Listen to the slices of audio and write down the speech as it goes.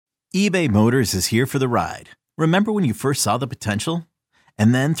eBay Motors is here for the ride. Remember when you first saw the potential?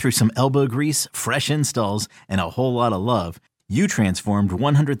 And then through some elbow grease, fresh installs, and a whole lot of love, you transformed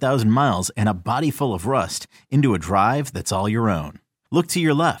 100,000 miles and a body full of rust into a drive that's all your own. Look to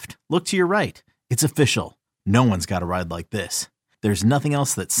your left. Look to your right. It's official. No one's got a ride like this. There's nothing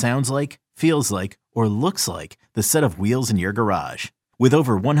else that sounds like, feels like, or looks like the set of wheels in your garage. With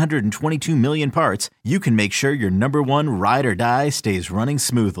over 122 million parts, you can make sure your number one ride or die stays running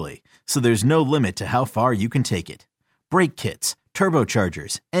smoothly. So there's no limit to how far you can take it. Brake kits,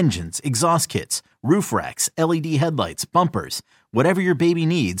 turbochargers, engines, exhaust kits, roof racks, LED headlights, bumpers, whatever your baby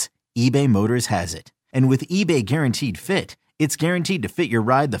needs, eBay Motors has it. And with eBay Guaranteed Fit, it's guaranteed to fit your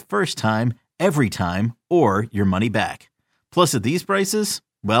ride the first time, every time, or your money back. Plus at these prices,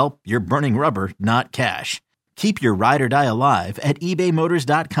 well, you're burning rubber, not cash. Keep your ride or die alive at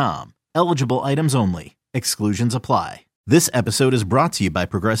ebaymotors.com. Eligible items only. Exclusions apply. This episode is brought to you by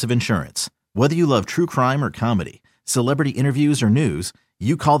Progressive Insurance. Whether you love true crime or comedy, celebrity interviews or news,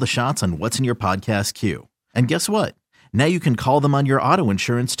 you call the shots on what's in your podcast queue. And guess what? Now you can call them on your auto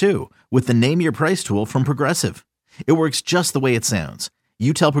insurance too with the Name Your Price tool from Progressive. It works just the way it sounds.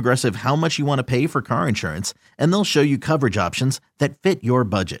 You tell Progressive how much you want to pay for car insurance, and they'll show you coverage options that fit your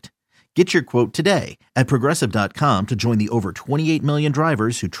budget. Get your quote today at Progressive.com to join the over 28 million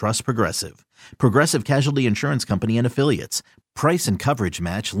drivers who trust Progressive. Progressive Casualty Insurance Company and Affiliates. Price and coverage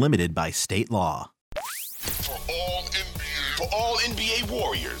match limited by state law. For all NBA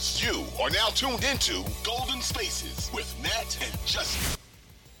warriors, you are now tuned into Golden Spaces with Nat and Justin.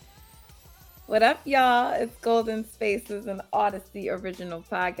 What up, y'all? It's Golden Spaces, an Odyssey original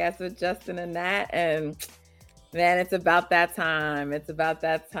podcast with Justin and Nat. And man, it's about that time. It's about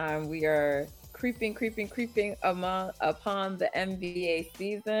that time. We are creeping upon the NBA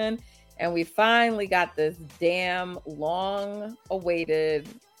season. And we finally got this damn long-awaited,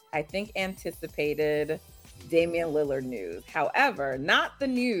 I think anticipated Damian Lillard news. However, not the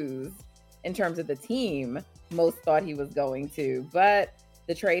news in terms of the team most thought he was going to, but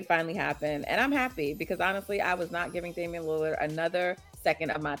the trade finally happened. And I'm happy because honestly, I was not giving Damian Lillard another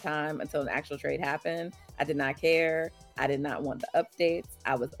second of my time until an actual trade happened. I did not care. I did not want the updates.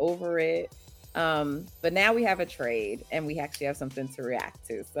 I was over it. But now we have a trade and we actually have something to react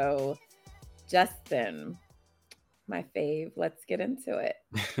to. So Justin, my fave, let's get into it.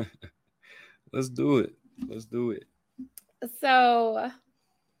 Let's do it. So,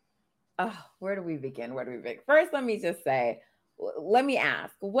 where do we begin? First, let me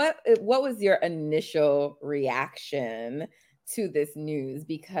ask, what was your initial reaction to this news?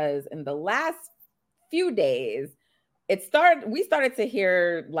 Because in the last few days, we started to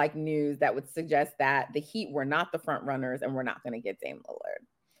hear like news that would suggest that the Heat were not the front runners and we're not going to get Dame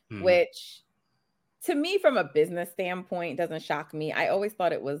Lillard, which to me, from a business standpoint, doesn't shock me. I always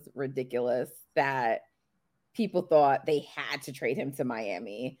thought it was ridiculous that people thought they had to trade him to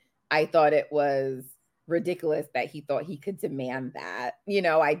Miami. I thought it was ridiculous that he thought he could demand that.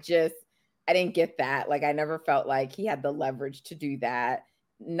 I didn't get that. Like, I never felt like he had the leverage to do that.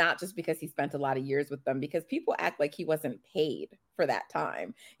 Not just because he spent a lot of years with them, because people act like he wasn't paid for that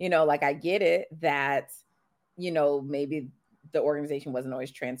time. I get it that, maybe the organization wasn't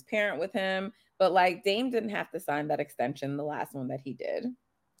always transparent with him, but like Dame didn't have to sign that extension, the last one that he did,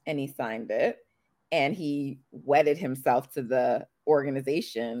 and he signed it and he wedded himself to the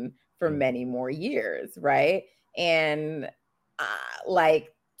organization for many more years. Right. And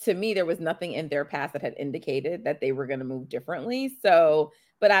to me, there was nothing in their past that had indicated that they were going to move differently. So,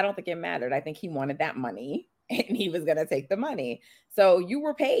 but I don't think it mattered. I think he wanted that money and he was going to take the money. So you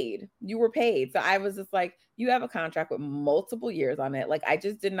were paid. So I was just like, you have a contract with multiple years on it. Like, I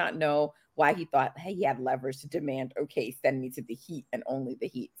just did not know why he thought, hey, he had leverage to demand, okay, send me to the Heat and only the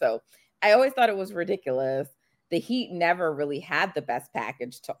Heat. So I always thought it was ridiculous. The Heat never really had the best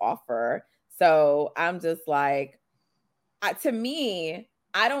package to offer. So I'm just like, to me,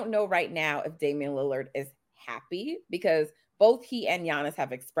 I don't know right now if Damian Lillard is happy, because both he and Giannis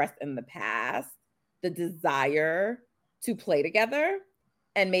have expressed in the past the desire to play together.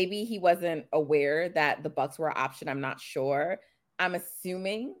 And maybe he wasn't aware that the Bucks were an option. I'm not sure. I'm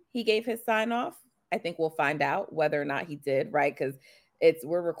assuming he gave his sign off. I think we'll find out whether or not he did, right? Because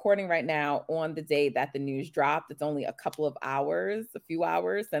we're recording right now on the day that the news dropped. It's only a few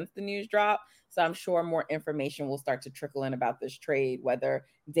hours since the news dropped. So I'm sure more information will start to trickle in about this trade, whether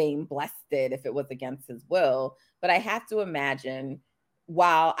Dame blessed it, if it was against his will. But I have to imagine,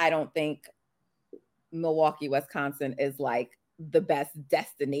 while I don't think Milwaukee, Wisconsin is like the best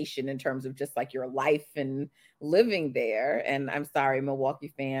destination in terms of just like your life and living there. And I'm sorry,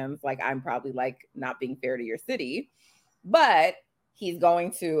 Milwaukee fans, like I'm probably like not being fair to your city, but He's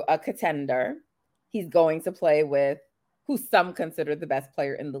going to a contender. He's going to play with who some consider the best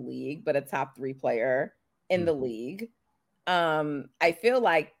player in the league, but a top 3 player in the league. I feel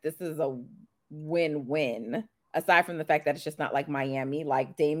like this is a win-win, aside from the fact that it's just not like Miami.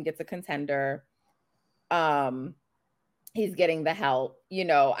 Like Dame gets a contender. He's getting the help.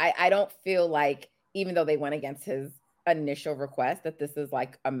 I don't feel like, even though they went against his initial request, that this is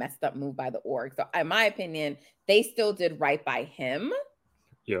like a messed up move by the org. So in my opinion, they still did right by him.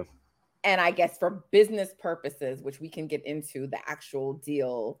 Yeah. And I guess for business purposes, which we can get into the actual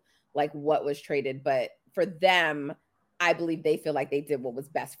deal, like what was traded, but for them, I believe they feel like they did what was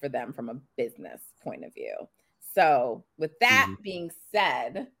best for them from a business point of view. So with that being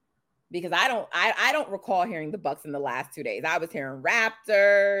said, because I don't recall hearing the Bucks in the last 2 days. I was hearing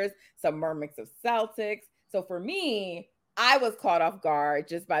Raptors, some murmurs of Celtics. So for me, I was caught off guard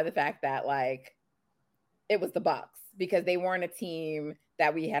just by the fact that like it was the Bucks, because they weren't a team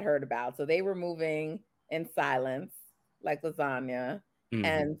that we had heard about. So they were moving in silence like lasagna.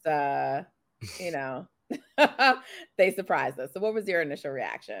 And they surprised us. So what was your initial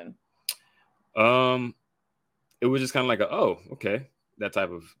reaction? It was just kind of like oh, okay, that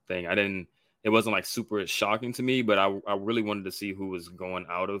type of thing. It wasn't like super shocking to me, but I really wanted to see who was going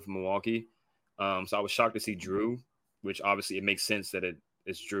out of Milwaukee. So I was shocked to see Drew, which obviously it makes sense that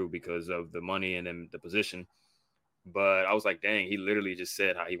it's Drew because of the money and then the position. But I was like, dang, he literally just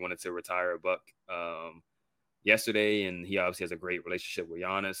said how he wanted to retire a Buck yesterday, and he obviously has a great relationship with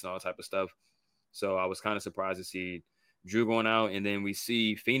Giannis and all that type of stuff. So I was kind of surprised to see Drew going out, and then we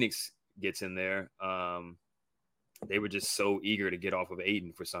see Phoenix gets in there. They were just so eager to get off of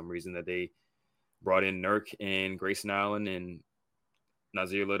Aiden for some reason that they brought in Nurk and Grayson Allen and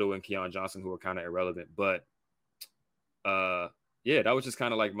Nazir Little and Keon Johnson, who were kind of irrelevant. But yeah, that was just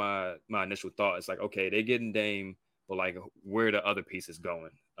kind of like my initial thought. It's like, okay, they getting Dame, but like where are the other pieces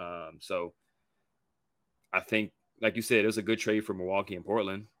going? So I think, like you said, it was a good trade for Milwaukee and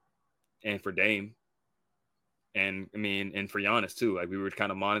Portland and for Dame. And I mean, and for Giannis too. Like we were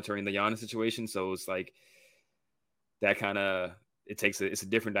kind of monitoring the Giannis situation. So it's like that kind of, it's a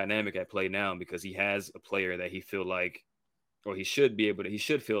different dynamic at play now, because he has a player that he feel like, or he should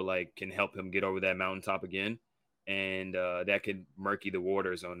feel like can help him get over that mountaintop again. And that could murky the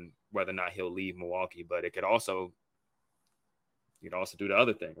waters on whether or not he'll leave Milwaukee. But it could also, do the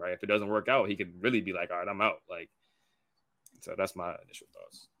other thing, right? If it doesn't work out, he could really be like, all right, I'm out. Like, so that's my initial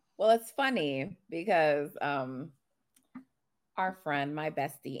thoughts. Well, it's funny because our friend, my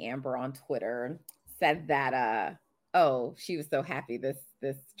bestie Amber on Twitter, said that she was so happy this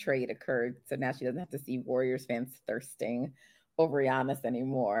trade occurred, so now she doesn't have to see Warriors fans thirsting over Giannis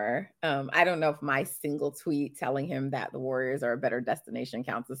anymore. I don't know if my single tweet telling him that the Warriors are a better destination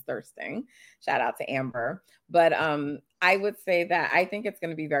counts as thirsting. Shout out to Amber. But I would say that I think it's going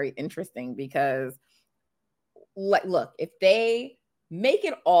to be very interesting because, look, if they make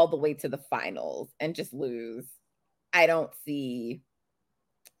it all the way to the finals and just lose, I don't see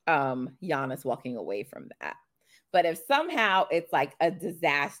Giannis walking away from that. But if somehow it's like a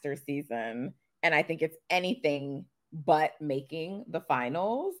disaster season, and I think it's anything but making the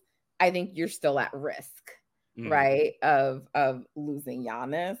finals, I think you're still at risk, right, of losing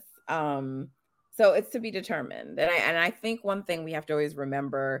Giannis. So it's to be determined. And I think one thing we have to always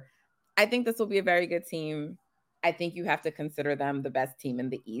remember, I think this will be a very good team. I think you have to consider them the best team in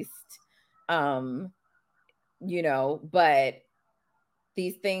the East. But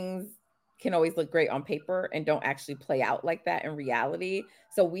these things can always look great on paper and don't actually play out like that in reality.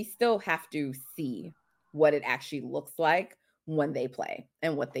 So we still have to see what it actually looks like when they play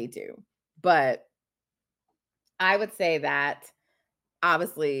and what they do. But I would say that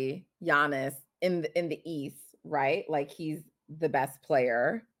obviously Giannis in the East, right? Like he's the best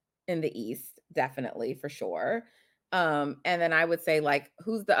player in the East, definitely, for sure. And then I would say, like,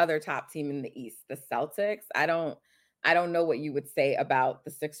 who's the other top team in the East? The Celtics. I don't know what you would say about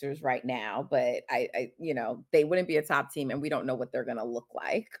the Sixers right now, but I they wouldn't be a top team, and we don't know what they're gonna look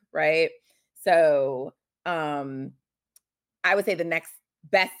like, right? So I would say the next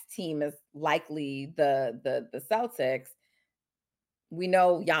best team is likely the Celtics. We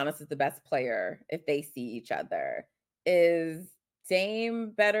know Giannis is the best player if they see each other. Is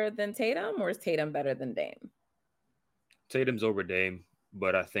Dame better than Tatum, or is Tatum better than Dame? Tatum's over Dame,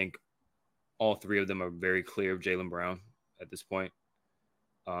 but I think all three of them are very clear of Jaylen Brown at this point.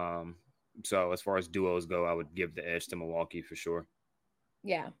 So as far as duos go, I would give the edge to Milwaukee for sure.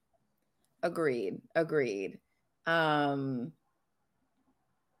 Yeah. Agreed. Is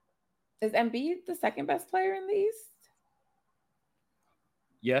Embiid the second best player in the East?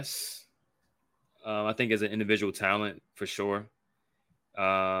 Yes. I think as an individual talent, for sure.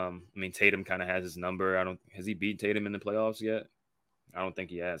 I mean, Tatum kind of has his number. Has he beat Tatum in the playoffs yet? I don't think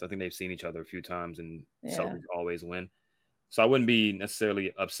he has. I think they've seen each other a few times, and Celtics always win. So I wouldn't be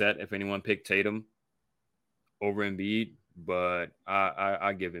necessarily upset if anyone picked Tatum over Embiid, but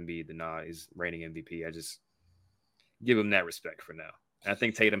I give Embiid the nod. He's reigning MVP. I just give him that respect for now. And I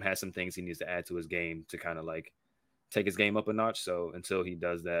think Tatum has some things he needs to add to his game to kind of like take his game up a notch. So until he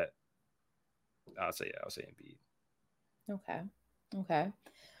does that, I'll say Embiid. Okay.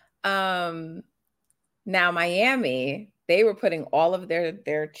 Now Miami, they were putting all of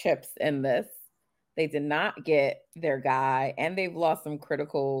their chips in this. They did not get their guy, and they've lost some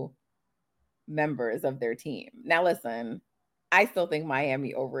critical members of their team. Now, listen, I still think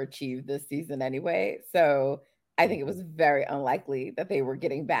Miami overachieved this season anyway. So I think it was very unlikely that they were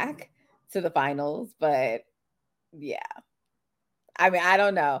getting back to the finals. But yeah, I mean, I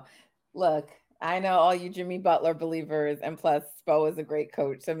don't know. Look, I know all you Jimmy Butler believers, and plus Spo is a great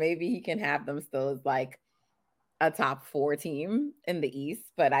coach. So maybe he can have them still as like a top 4 team in the East.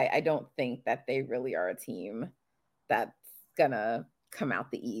 But I don't think that they really are a team that's going to come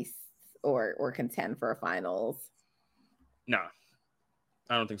out the East or contend for a finals. No,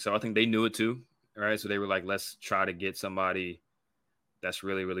 I don't think so. I think they knew it too, right? So they were like, let's try to get somebody that's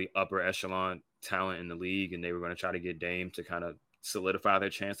really, really upper echelon talent in the league, and they were going to try to get Dame to kind of solidify their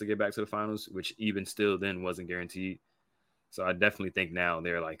chance to get back to the finals, which even still then wasn't guaranteed. So I definitely think now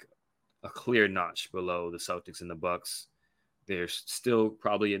they're like a clear notch below the Celtics and the Bucks. They're still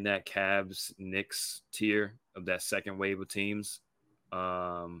probably in that Cavs, Knicks tier of that second wave of teams.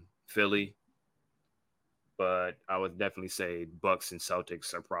 Philly, but I would definitely say Bucks and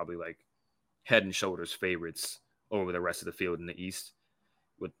Celtics are probably like head and shoulders favorites over the rest of the field in the East,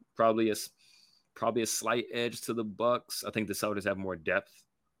 with probably a slight edge to the Bucks. I think the Celtics have more depth,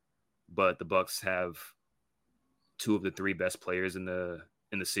 but the Bucks have 2 of the 3 best players in the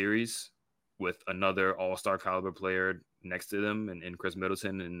series, with another all-star caliber player next to them, and Chris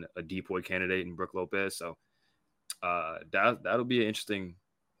Middleton, and a depoy candidate in Brook Lopez. So that'll be an interesting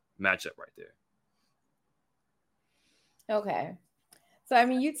matchup right there. Okay. So, I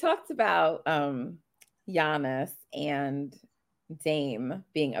mean, you talked about Giannis and Dame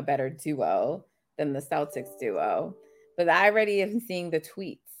being a better duo than the Celtics duo, but I already am seeing the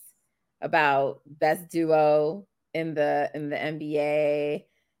tweets about best duo in the NBA,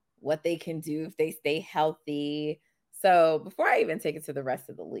 what they can do if they stay healthy. So before I even take it to the rest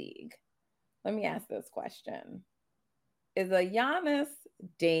of the league, let me ask this question. Is a Giannis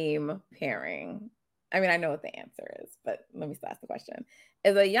Dame pairing, I mean, I know what the answer is, but let me still ask the question.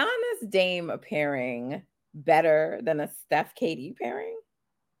 Is a Giannis Dame pairing better than a Steph KD pairing?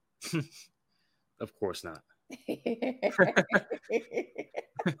 Of course not.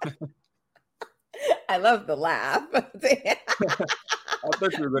 I love the laugh. I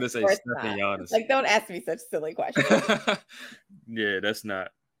thought you were going to say Steph and Giannis. Like, don't ask me such silly questions. Yeah, that's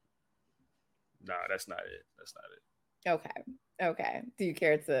not. No, that's not it. That's not it. Okay. Do you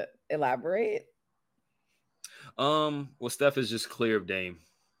care to elaborate? Well, Steph is just clear of Dame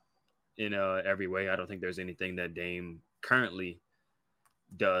in every way. I don't think there's anything that Dame currently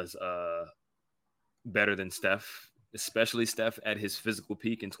does better than Steph, especially Steph at his physical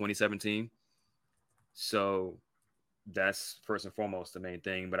peak in 2017. So that's first and foremost the main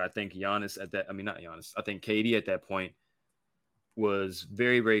thing. But I think Giannis at that, I mean, not Giannis, I think KD at that point was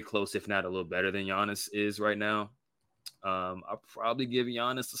very, very close, if not a little better than Giannis is right now. I'll probably give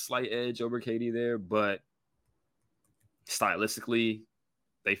Giannis a slight edge over KD there, but stylistically,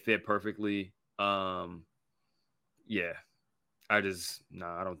 they fit perfectly. Yeah, I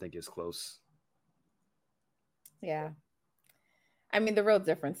don't think it's close. Yeah. I mean, the real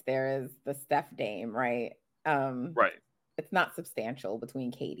difference there is the Steph Dame, right? Right. It's not substantial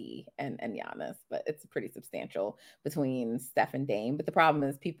between KD and Giannis, but it's pretty substantial between Steph and Dame. But the problem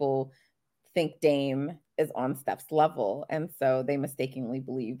is people think Dame is on Steph's level, and so they mistakenly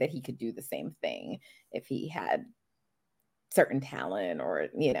believe that he could do the same thing if he had certain talent or,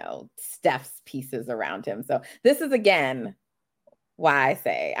 Steph's pieces around him. So this is, again, why I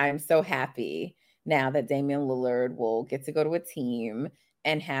say I'm so happy now that Damian Lillard will get to go to a team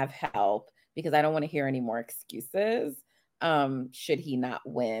and have help, because I don't want to hear any more excuses should he not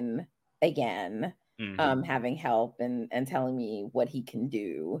win again, having help and telling me what he can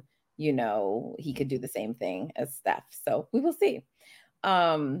do. He could do the same thing as Steph. So we will see.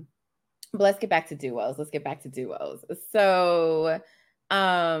 But let's get back to duos. So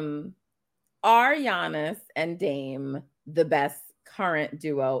are Giannis and Dame the best current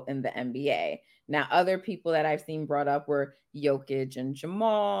duo in the NBA? Now, other people that I've seen brought up were Jokic and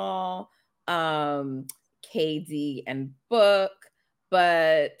Jamal, KD and Book.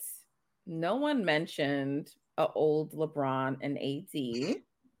 but no one mentioned a old LeBron and AD.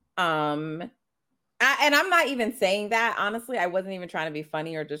 And I'm not even saying that, honestly. I wasn't even trying to be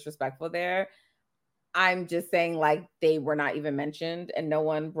funny or disrespectful there. I'm just saying, like, they were not even mentioned and no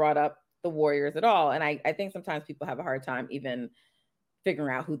one brought up the Warriors at all. And I think sometimes people have a hard time even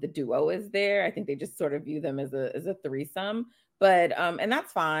figuring out who the duo is there. I think they just sort of view them as a threesome. But and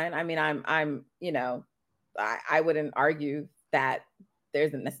that's fine. I mean, I'm I wouldn't argue that there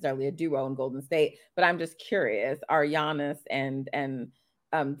isn't necessarily a duo in Golden State, but I'm just curious, are Giannis and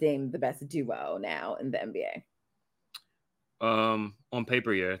Dame the best duo now in the NBA? On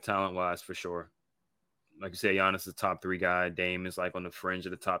paper, yeah, talent wise for sure. Like you said, Giannis is the top 3 guy. Dame is like on the fringe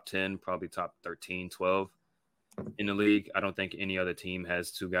of the top 10, probably top 13, 12 in the league. I don't think any other team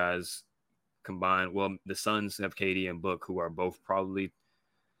has 2 guys combined. Well, the Suns have KD and Book, who are both probably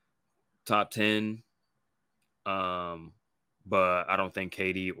top 10. But I don't think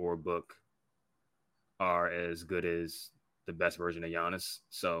KD or Book are as good as the best version of Giannis.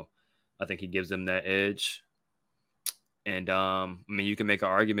 So I think he gives them that edge. And I mean, you can make an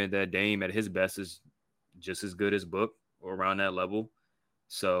argument that Dame at his best is just as good as Book or around that level.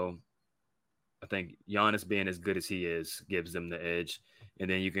 So I think Giannis being as good as he is gives them the edge. And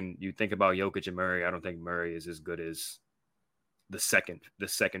then you think about Jokic and Murray. I don't think Murray is as good as the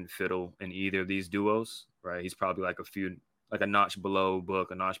second fiddle in either of these duos, right? He's probably like a notch below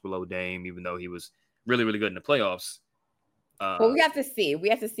Book, a notch below Dame, even though he was really, really good in the playoffs. Well, we have to see. We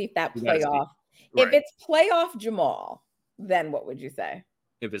have to see if that playoff. Right. If it's playoff Jamal, then what would you say?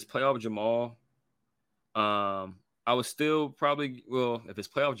 If it's playoff Jamal, I would still probably, if it's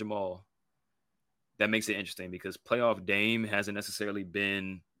playoff Jamal, that makes it interesting because playoff Dame hasn't necessarily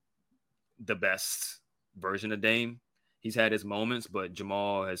been the best version of Dame. He's had his moments, but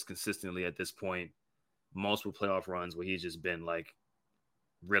Jamal has consistently at this point multiple playoff runs where he's just been like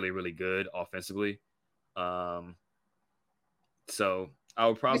really, really good offensively. So I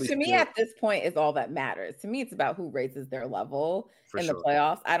would probably. To me, at this point, is all that matters. To me, it's about who raises their level in the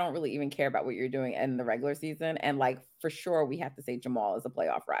playoffs. I don't really even care about what you're doing in the regular season. And like for sure, we have to say Jamal is a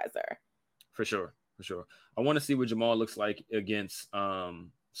playoff riser. For sure. I want to see what Jamal looks like against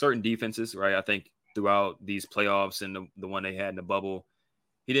certain defenses, right? I think throughout these playoffs and the one they had in the bubble,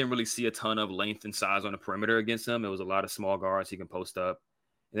 he didn't really see a ton of length and size on the perimeter against them. It was a lot of small guards he can post up.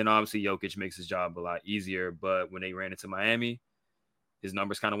 And then obviously Jokic makes his job a lot easier. But when they ran into Miami, his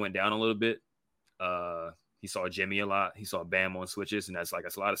numbers kind of went down a little bit. He saw Jimmy a lot. He saw Bam on switches, and that's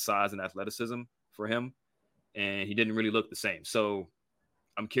a lot of size and athleticism for him. And he didn't really look the same. So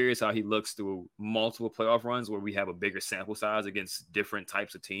I'm curious how he looks through multiple playoff runs where we have a bigger sample size against different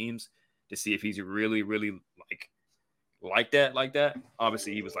types of teams to see if he's really, really like that.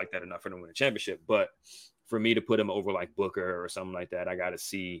 Obviously, he was like that enough for him to win a championship. But for me to put him over like Booker or something like that, I got to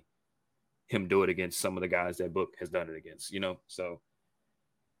see him do it against some of the guys that Book has done it against, So,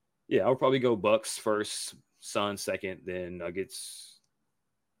 yeah, I would probably go Bucks first, Suns second, then Nuggets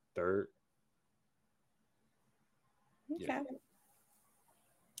third. Okay. Yeah.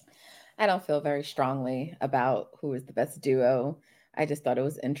 I don't feel very strongly about who is the best duo. I just thought it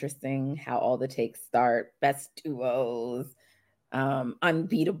was interesting how all the takes start. Best duos,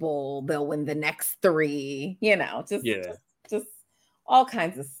 unbeatable. They'll win the next 3. Just all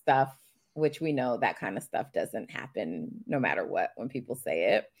kinds of stuff, which we know that kind of stuff doesn't happen no matter what when people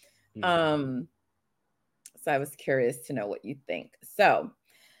say it. Mm-hmm. So I was curious to know what you think. So,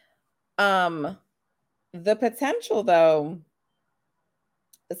 the potential though.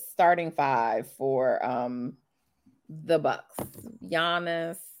 Starting 5 for the Bucks: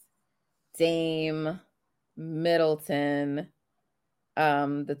 Giannis, Dame, Middleton,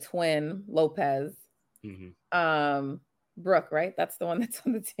 the twin Lopez, Brooke. Right, that's the one that's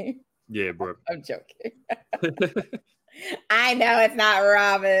on the team. Yeah, Brooke. I'm joking. I know it's not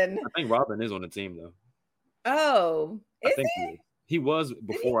Robin. I think Robin is on the team though. Oh, I think he was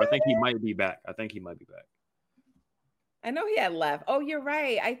before. I think he might be back. I know he had left. Oh, you're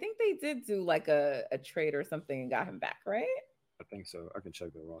right. I think they did do like a trade or something and got him back, right? I think so. I can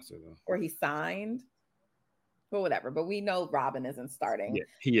check the roster though. Or he signed. But whatever. But we know Robin isn't starting. Yeah,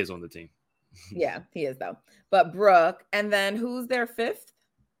 he is on the team. Yeah, he is though. But Brooke, and then who's their 5th?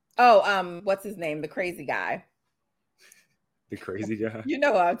 Oh, what's his name? The crazy guy. The crazy guy? You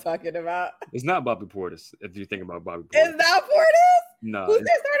know what I'm talking about. It's not Bobby Portis, if you think about Bobby Portis. Is that Portis? No. Who's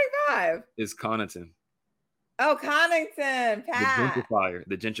their starting 5? It's Connaughton. Oh, Connaughton, Pat.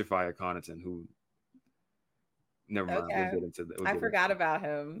 The gentrifier Connaughton, who never mind. Okay. We'll get into that. I forgot about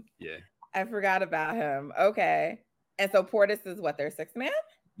him. Yeah. I forgot about him. Okay. And so Portis is what, their 6th man?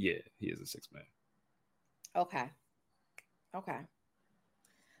 Yeah, he is a 6th man. Okay.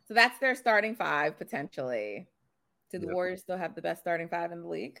 So that's their starting five potentially. Do the Yep. Warriors still have the best starting five in the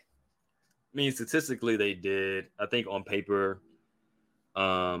league? I mean, statistically, they did. I think on paper,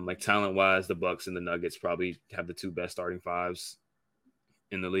 like talent wise, the Bucks and the Nuggets probably have the two best starting fives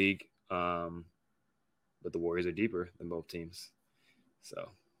in the league. But the Warriors are deeper than both teams.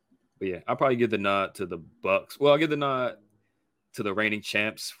 So, but yeah, I'll probably give the nod to the Bucks. Well, I'll give the nod to the reigning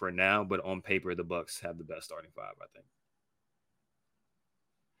champs for now, but on paper, the Bucks have the best starting five, I think.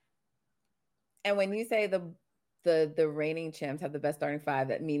 And when you say the reigning champs have the best starting five,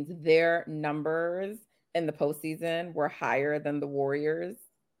 that means their numbers in the postseason were higher than the Warriors.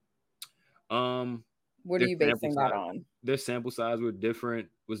 What are you basing that on? Their sample size was different.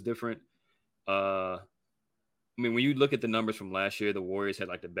 I mean, when you look at the numbers from last year, the Warriors had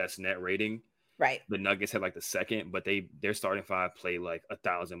like the best net rating. Right. The Nuggets had like the second, but their starting five played like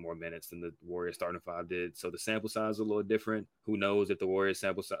 1,000 more minutes than the Warriors starting five did. So the sample size is a little different. Who knows if the Warriors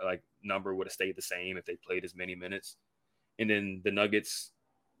sample size, like number would have stayed the same if they played as many minutes. And then the Nuggets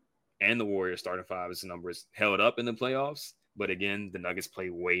and the Warriors starting five's numbers held up in the playoffs. But again, the Nuggets play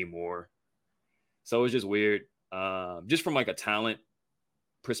way more. So it's just weird. Just from like a talent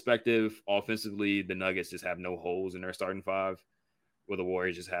perspective, offensively, the Nuggets just have no holes in their starting five, where the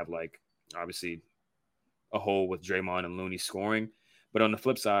Warriors just have like obviously a hole with Draymond and Looney scoring. But on the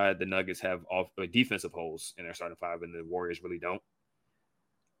flip side, the Nuggets have defensive holes in their starting five, and the Warriors really don't.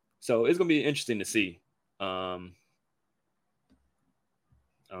 So it's going to be interesting to see. I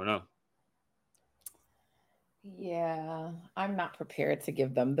don't know. Yeah, I'm not prepared to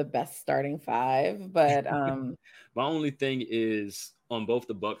give them the best starting five, but my only thing is on both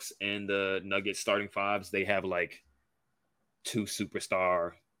the Bucks and the Nuggets starting fives, they have like two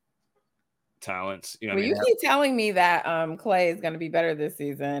superstar talents. You know, well, you keep telling me that Clay is going to be better this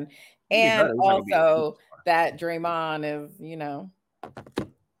season, and also that Draymond is,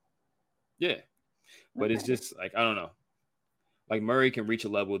 yeah, but okay. It's just like I don't know. Like Murray can reach a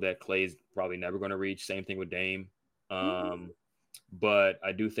level that Clay's probably never going to reach. Same thing with Dame. But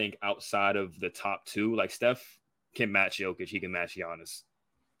I do think outside of the top two, like Steph can match Jokic, he can match Giannis,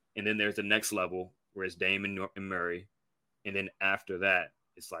 and then there's the next level where it's Dame and Murray, and then after that,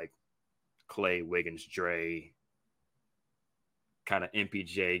 it's like Clay, Wiggins, Dre, kind of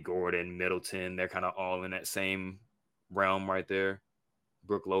MPJ, Gordon, Middleton. They're kind of all in that same realm right there.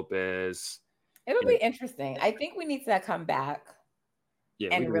 Brook Lopez. It'll be interesting. I think we need to come back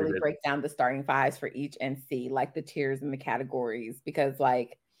and really break down the starting fives for each and see like the tiers and the categories, because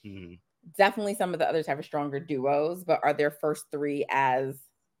like definitely some of the others have stronger duos, but are their first three as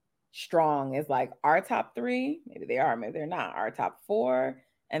strong as like our top three? Maybe they are, maybe they're not. Our top four.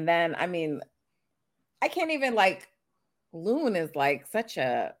 And then, I mean, I can't even like, Loon is like such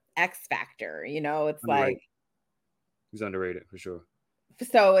a X factor, it's underrated. Like he's underrated for sure.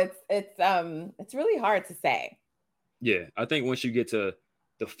 So it's really hard to say. Yeah, I think once you get to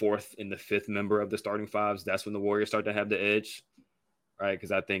the fourth and the fifth member of the starting fives, that's when the Warriors start to have the edge, right?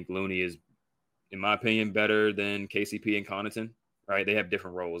 Because I think Looney is, in my opinion, better than KCP and Connaughton, right? They have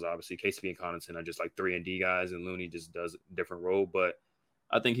different roles, obviously. KCP and Connaughton are just like 3-and-D guys, and Looney just does a different role, but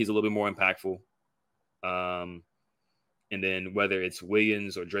I think he's a little bit more impactful. And then whether it's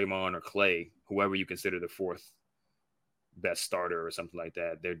Wiggins or Draymond or Clay, whoever you consider the fourth best starter or something like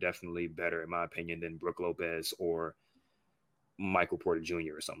that, they're definitely better, in my opinion, than Brook Lopez or Michael Porter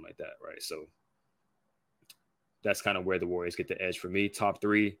Jr. or something like that, right? So that's kind of where the Warriors get the edge for me. Top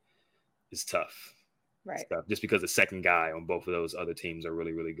three is tough. Right. Tough, just because the second guy on both of those other teams are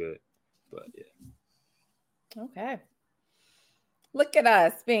really, really good. But yeah. Okay. Look at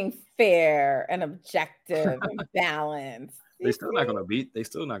us being fair and objective and balanced. They're still not going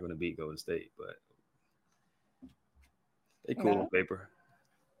to beat Golden State, but they cool on paper.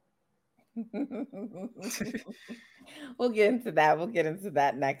 We'll get into that. We'll get into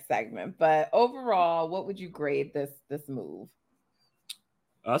that next segment. But overall, what would you grade this move?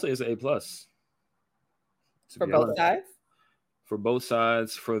 I'll say it's an A+. For both sides? For both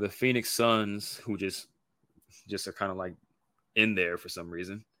sides. For the Phoenix Suns, who just are kind of like in there for some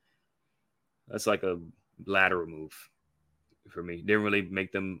reason. That's like a lateral move for me. Didn't really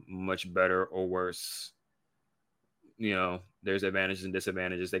make them much better or worse. There's advantages and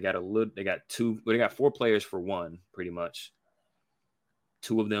disadvantages. They got 4 players for one, pretty much.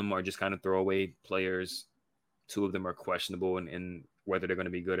 2 of them are just kind of throwaway players. 2 of them are questionable in whether they're going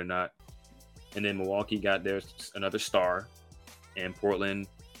to be good or not. And then Milwaukee got another star, and Portland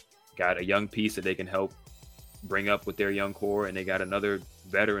got a young piece that they can help bring up with their young core, and they got another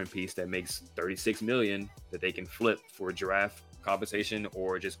veteran piece that makes $36 million that they can flip for draft compensation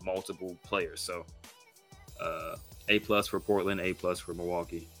or just multiple players. So A+ for Portland, A+ for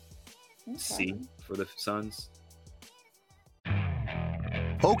Milwaukee. C for the Suns.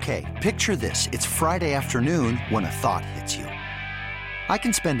 Okay, picture this. It's Friday afternoon when a thought hits you. I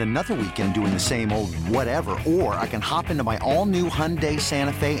can spend another weekend doing the same old whatever, or I can hop into my all-new Hyundai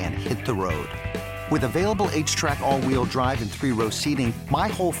Santa Fe and hit the road. With available H-Track all-wheel drive and 3-row seating, my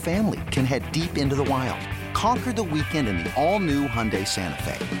whole family can head deep into the wild. Conquer the weekend in the all-new Hyundai Santa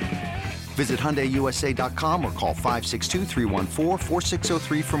Fe. Visit HyundaiUSA.com or call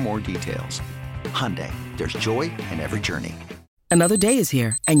 562-314-4603 for more details. Hyundai, there's joy in every journey. Another day is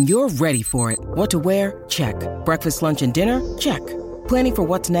here, and you're ready for it. What to wear? Check. Breakfast, lunch, and dinner? Check. Planning for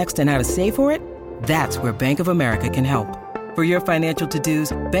what's next and how to save for it? That's where Bank of America can help. For your financial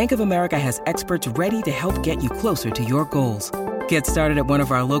to-dos, Bank of America has experts ready to help get you closer to your goals. Get started at one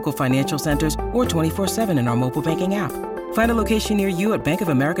of our local financial centers or 24/7 in our mobile banking app. Find a location near you at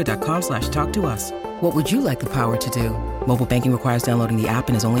bankofamerica.com/talktous. What would you like the power to do? Mobile banking requires downloading the app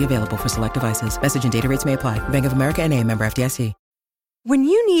and is only available for select devices. Message and data rates may apply. Bank of America N.A., member FDIC. When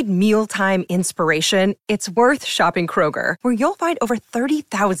you need mealtime inspiration, it's worth shopping Kroger, where you'll find over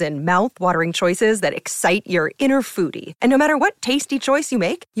 30,000 mouth-watering choices that excite your inner foodie. And no matter what tasty choice you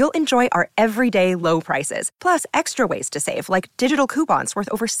make, you'll enjoy our everyday low prices, plus extra ways to save, like digital coupons worth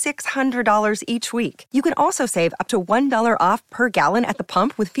over $600 each week. You can also save up to $1 off per gallon at the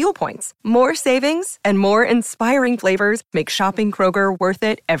pump with fuel points. More savings and more inspiring flavors make shopping Kroger worth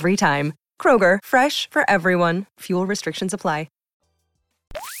it every time. Kroger, fresh for everyone. Fuel restrictions apply.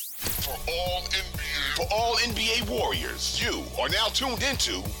 For all NBA Warriors, you are now tuned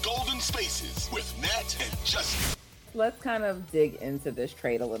into Golden Spaces with Nat and Justin. Let's kind of dig into this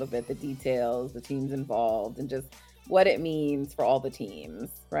trade a little bit, the details, the teams involved, and just what it means for all the teams,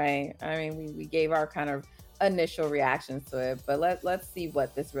 right? I mean, we gave our kind of initial reactions to it, but let's see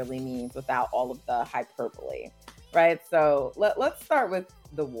what this really means without all of the hyperbole, right? So let's start with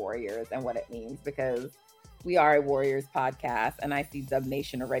the Warriors and what it means, because we are a Warriors podcast, and I see Dub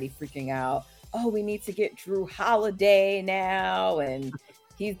Nation already freaking out. Oh, we need to get Drew Holiday now, and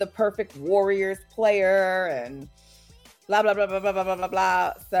he's the perfect Warriors player, and blah, blah, blah, blah, blah, blah, blah, blah,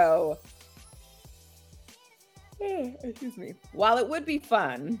 blah. So, excuse me. While it would be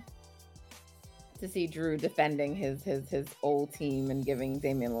fun to see Drew defending his old team and giving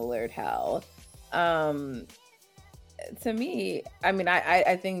Damian Lillard hell, to me, I mean,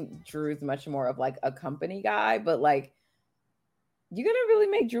 I think Drew's much more of like a company guy, but like, you're going to really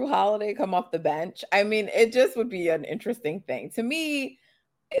make Drew Holiday come off the bench? I mean, it just would be an interesting thing. To me,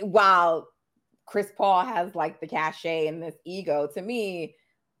 while Chris Paul has like the cachet and this ego, to me,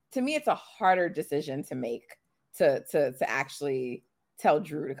 it's a harder decision to make to actually tell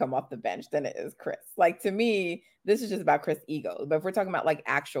Drew to come off the bench than it is Chris. Like, to me, this is just about Chris' ego. But if we're talking about like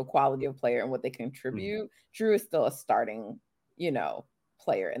actual quality of player and what they contribute, Drew is still a starting,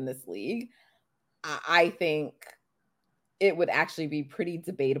 player in this league. I think it would actually be pretty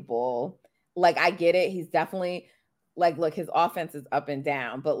debatable. Like, I get it. He's definitely like, look, his offense is up and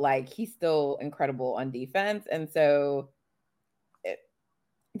down, but like, he's still incredible on defense. And so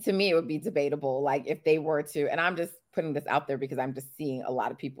to me, it would be debatable. Like, if they were to, and I'm just putting this out there because I'm just seeing a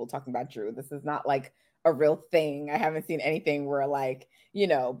lot of people talking about Drew. This is not like a real thing. I haven't seen anything where like,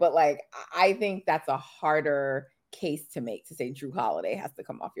 but like, I think that's a harder case to make, to say Drew Holiday has to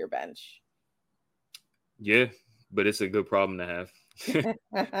come off your bench. Yeah, but it's a good problem to have.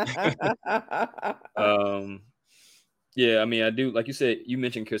 Yeah, I mean, I do, like you said, you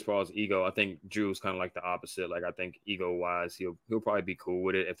mentioned Chris Paul's ego. I think Drew's kind of like the opposite. Like, I think ego wise, he'll probably be cool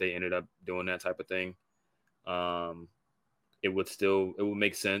with it if they ended up doing that type of thing. It would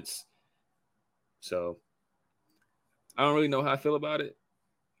make sense. So I don't really know how I feel about it,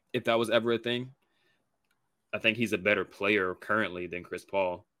 if that was ever a thing. I think he's a better player currently than Chris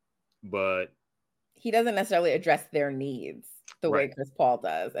Paul, but he doesn't necessarily address their needs the way Chris Paul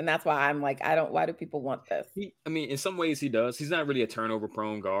does. And that's why I'm like, why do people want this? I mean, in some ways he does. He's not really a turnover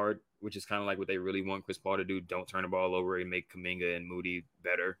prone guard, which is kind of like what they really want Chris Paul to do. Don't turn the ball over and make Kuminga and Moody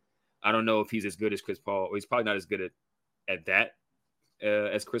better. I don't know if he's as good as Chris Paul, or he's probably not as good at that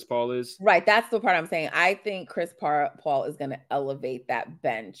as Chris Paul is. Right. That's the part I'm saying. I think Chris Paul is going to elevate that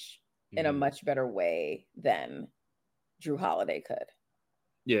bench in a much better way than Drew Holiday could.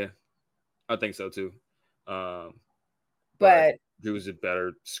 Yeah, I think so too. But Drew's a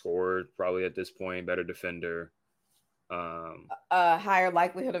better scorer probably at this point, better defender. A higher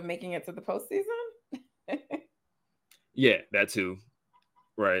likelihood of making it to the postseason. Yeah, that too.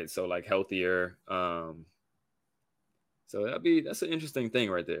 Right. So like healthier. So that's an interesting thing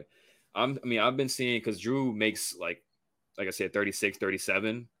right there. I've been seeing, because Drew makes like I said, 36,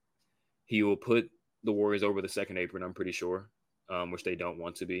 37. He will put the Warriors over the second apron, I'm pretty sure, which they don't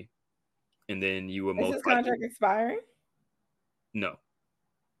want to be. and then you would Is most his likely contract expiring? no,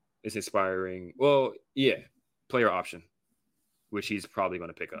 it's expiring. Well, yeah, player option, which he's probably going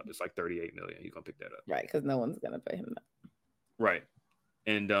to pick up. It's like $38 million. He's going to pick that up. Right, because no one's going to pay him that. Right.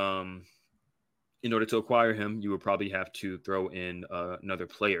 And in order to acquire him, you would probably have to throw in another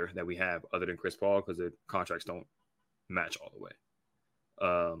player that we have other than Chris Paul because the contracts don't match all the way.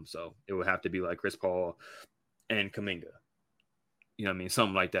 So it would have to be like Chris Paul and Kuminga. You know what I mean?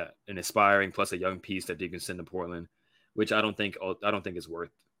 Something like that. An aspiring plus a young piece that you can send to Portland, which I don't think is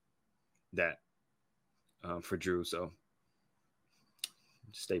worth that for Drew. So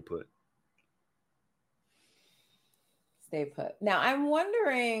stay put. Stay put. Now I'm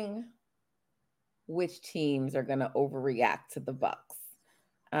wondering which teams are going to overreact to the Bucks,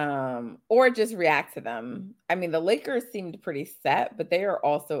 or just react to them. I mean, the Lakers seemed pretty set, but they are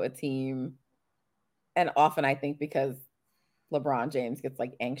also a team, and often I think because LeBron James gets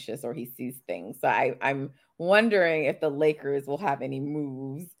like anxious or he sees things. So I'm wondering if the Lakers will have any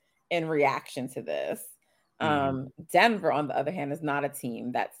moves in reaction to this. Denver, on the other hand, is not a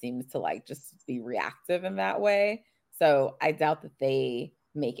team that seems to like just be reactive in that way. So I doubt that they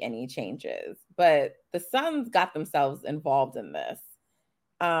make any changes. But the Suns got themselves involved in this.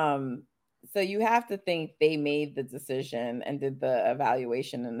 So you have to think they made the decision and did the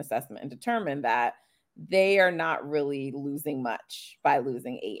evaluation and assessment and determined that they are not really losing much by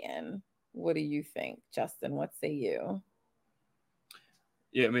losing Ayton. What do you think, Justin? What say you?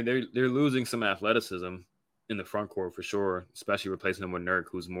 Yeah, I mean, they're losing some athleticism in the front court for sure, especially replacing him with Nurk,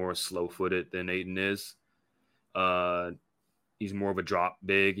 who's more slow-footed than Ayton is. He's more of a drop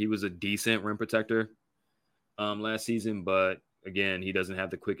big. He was a decent rim protector last season, but again, he doesn't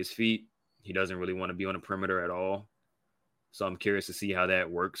have the quickest feet. He doesn't really want to be on the perimeter at all. So I'm curious to see how that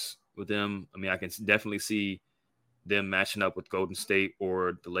works with him. I mean, I can definitely see them matching up with Golden State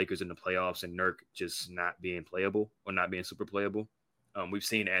or the Lakers in the playoffs and Nurk just not being playable or not being super playable. We've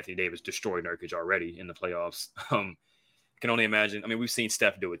seen Anthony Davis destroy Nurkic already in the playoffs. Can only imagine. I mean, we've seen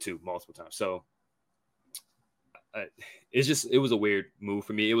Steph do it too multiple times. So it was a weird move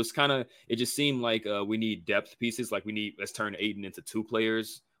for me. It just seemed like we need depth pieces. Like let's turn Ayton into 2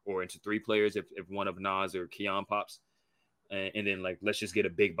 players or into 3 players if one of Nas or Keon pops. And then like, let's just get a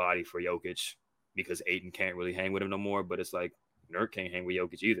big body for Jokic because Ayton can't really hang with him no more. But it's like Nurk can't hang with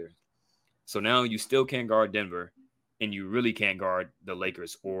Jokic either. So now you still can't guard Denver and you really can't guard the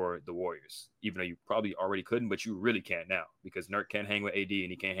Lakers or the Warriors, even though you probably already couldn't, but you really can't now because Nurk can't hang with AD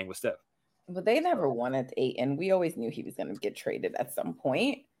and he can't hang with Steph. But they never wanted Ayton. We always knew he was going to get traded at some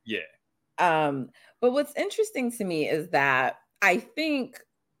point. Yeah. But what's interesting to me is that I think,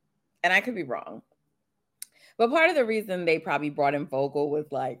 and I could be wrong, but part of the reason they probably brought in Vogel was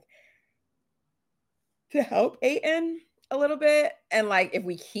like to help Ayton a little bit. And like, if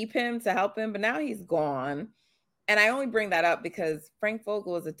we keep him to help him, but now he's gone. And I only bring that up because Frank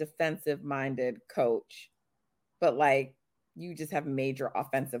Vogel is a defensive minded coach, but like, you just have major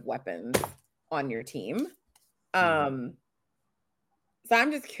offensive weapons on your team. So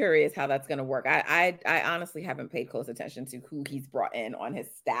I'm just curious how that's going to work. I honestly haven't paid close attention to who he's brought in on his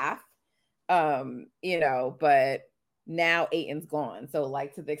staff, but now Ayton's gone. So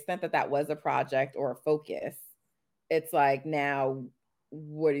like, to the extent that was a project or a focus, it's like, now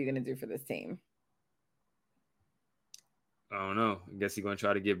what are you going to do for this team? I don't know. I guess he's going to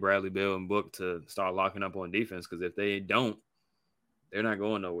try to get Bradley Beal and Book to start locking up on defense because if they don't, they're not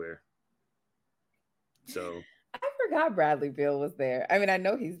going nowhere. So I forgot Bradley Beal was there. I mean, I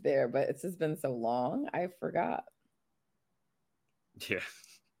know he's there, but it's just been so long. I forgot. Yeah.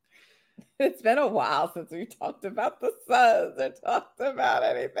 It's been a while since we talked about the Suns or talked about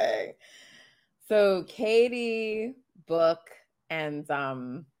anything. So Katie, Book, and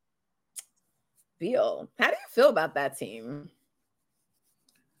Beal. How do you feel about that team?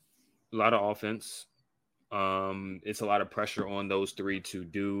 A lot of offense. It's a lot of pressure on those 3 to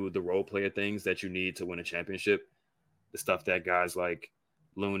do the role player things that you need to win a championship. The stuff that guys like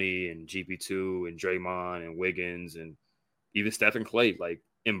Looney and GP2 and Draymond and Wiggins and even Steph and Clay like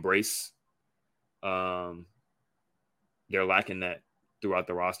embrace. They're lacking that throughout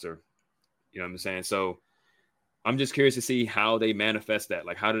the roster. You know what I'm saying? So I'm just curious to see how they manifest that.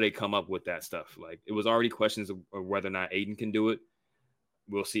 Like, how do they come up with that stuff? Like, it was already questions of whether or not Ayton can do it.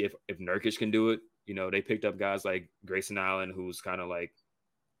 We'll see if Nurkic can do it. You know, they picked up guys like Grayson Allen, who's kind of like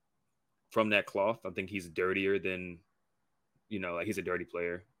from that cloth. I think he's dirtier than, like he's a dirty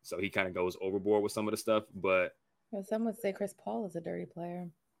player. So he kind of goes overboard with some of the stuff. But some would say Chris Paul is a dirty player.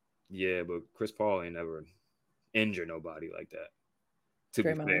 Yeah, but Chris Paul ain't never injured nobody like that. To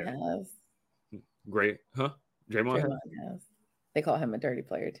Draymond be fair. has. Great. Huh? Draymond has? They call him a dirty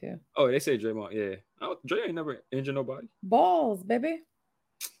player too. Oh, they say Draymond. Yeah. Oh, Dre ain't never injured nobody. Balls, baby.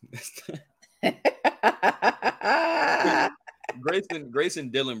 Grayson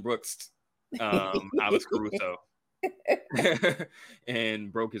Dillon Brooks, Alex Caruso,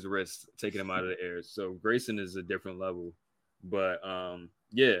 and broke his wrist, taking him out of the air. So Grayson is a different level. But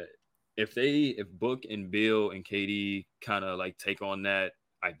yeah, if Book and Bill and KD kind of like take on that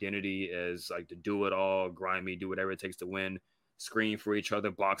identity as like to do it all, grimy, do whatever it takes to win, screen for each other,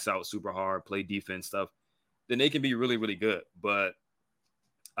 blocks out super hard, play defense stuff, then they can be really, really good. But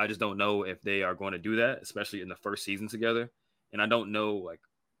I just don't know if they are going to do that, especially in the first season together. And I don't know like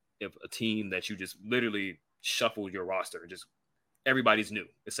if a team that you just literally shuffled your roster, just everybody's new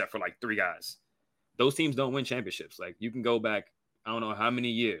except for like 3 guys. Those teams don't win championships. Like you can go back, I don't know how many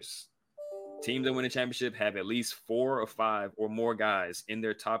years. Teams that win a championship have at least 4 or 5 or more guys in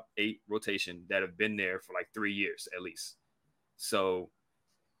their top 8 rotation that have been there for like 3 years at least. So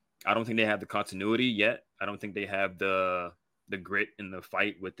I don't think they have the continuity yet. I don't think they have the grit and the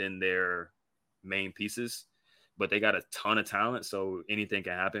fight within their main pieces, but they got a ton of talent. So anything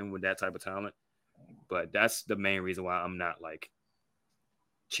can happen with that type of talent. But that's the main reason why I'm not like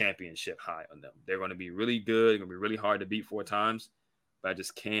championship high on them. They're going to be really good. They're going to be really hard to beat 4 times, but I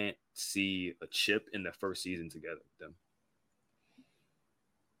just can't see a chip in the first season together with them.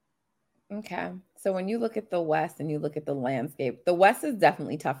 Okay. So when you look at the West and you look at the landscape, the West is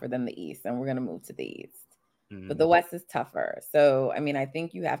definitely tougher than the East, and we're going to move to the East. Mm-hmm. But the West is tougher. So, I mean, I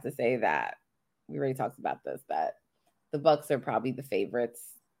think you have to say that we already talked about this, that the Bucks are probably the favorites.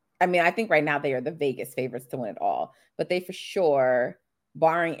 I mean, I think right now they are the Vegas favorites to win it all, but they for sure,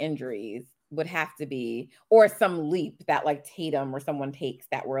 barring injuries, would have to be, or some leap that like Tatum or someone takes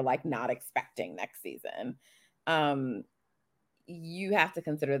that we're like not expecting next season. You have to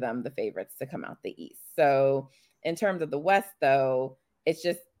consider them the favorites to come out the East. So in terms of the West, though, it's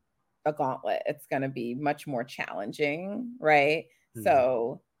just a gauntlet. It's going to be much more challenging, right? Mm-hmm.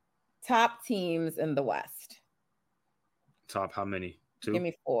 So top teams in the West. Top how many? 2? Give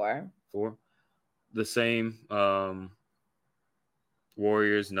me 4. 4. The same.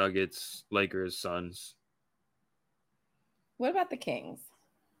 Warriors, Nuggets, Lakers, Suns. What about the Kings?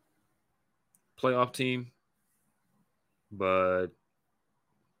 Playoff team, but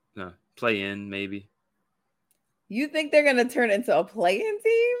no, play in maybe. You think they're going to turn into a play-in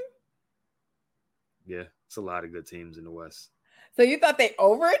team? Yeah, it's a lot of good teams in the West. So you thought they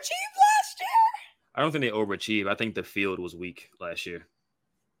overachieved last year? I don't think they overachieved. I think the field was weak last year.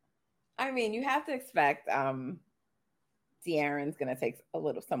 I mean, you have to expect De'Aaron's going to take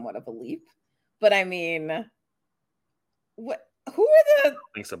somewhat of a leap. But I mean, who are the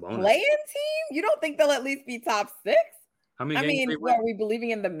play-in team? You don't think they'll at least be top 6? How many? I mean, are we believing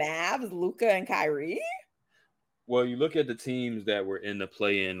in the Mavs, Luka and Kyrie? Well, you look at the teams that were in the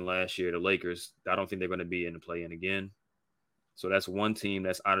play-in last year, the Lakers. I don't think they're going to be in the play-in again. So that's one team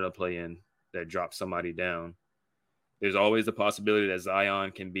that's out of the play-in that dropped somebody down. There's always the possibility that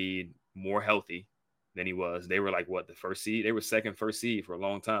Zion can be more healthy than he was. They were like, what, the first seed? They were first seed for a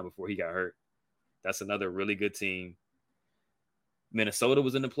long time before he got hurt. That's another really good team. Minnesota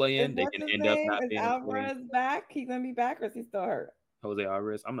was in the play-in. They can end up not being. Is Alvarez back? He's going to be back, or is he still hurt? Jose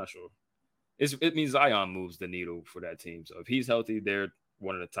Alvarez? I'm not sure. It means Zion moves the needle for that team. So if he's healthy, they're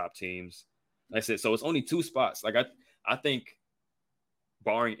one of the top teams. Like I said, so it's only 2 spots. Like I think,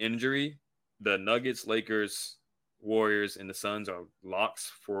 barring injury, the Nuggets, Lakers, Warriors, and the Suns are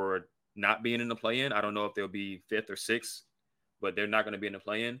locks for not being in the play-in. I don't know if they'll be 5th or 6th, but they're not going to be in the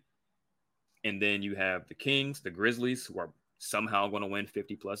play-in. And then you have the Kings, the Grizzlies, who are somehow going to win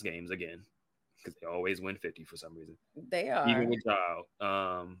 50-plus games again, because they always win 50 for some reason. They are. Even with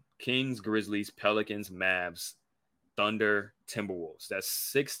Child. Kings, Grizzlies, Pelicans, Mavs, Thunder, Timberwolves. That's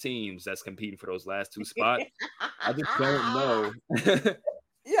 6 teams that's competing for those last 2 spots. I just don't know. Yo,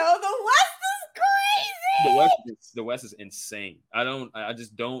 the West is crazy. The West is insane. I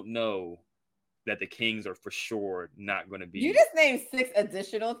just don't know that the Kings are for sure not going to be. You just named 6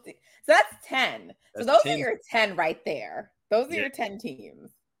 additional teams. So that's 10. So those are your 10 right there. Those are your 10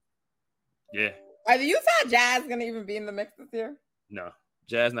 teams. Yeah. Are the Utah Jazz going to even be in the mix this year? No.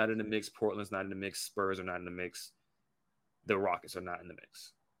 Jazz not in the mix. Portland's not in the mix. Spurs are not in the mix. The Rockets are not in the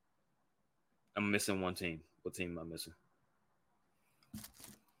mix. I'm missing one team. What team am I missing?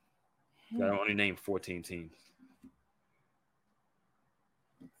 I only named 14 teams.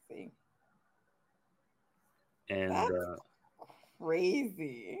 Let's see. And that's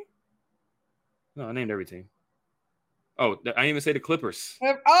crazy. No, I named every team. Oh, I didn't even say the Clippers.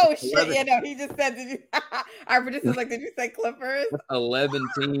 Oh, shit. 11. Yeah, no, he just said, did you? Our producer's like, did you say Clippers? 11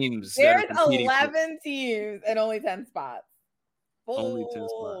 teams. There's 11 teams and only 10 spots. Only 10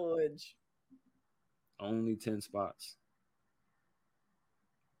 spots. Fudge. Only 10 spots.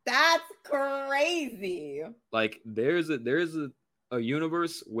 That's crazy. Like there's a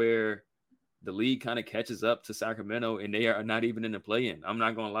universe where the league kind of catches up to Sacramento and they are not even in the play-in. I'm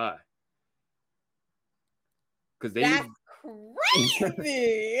not gonna lie. Because that's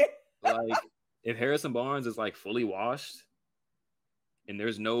crazy. Like if Harrison Barnes is like fully washed and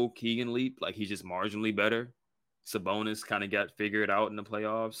there's no Keegan leap, like he's just marginally better. Sabonis kind of got figured out in the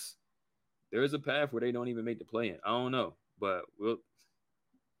playoffs. There is a path where they don't even make the play-in. I don't know, but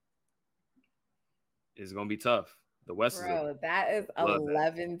it's gonna be tough. The West that is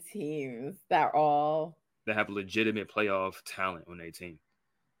 11 teams that have legitimate playoff talent on their team.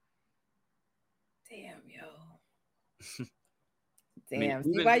 Damn, yo. Damn.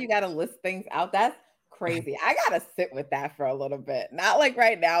 See why you gotta list things out? That's crazy. I gotta sit with that for a little bit. Not like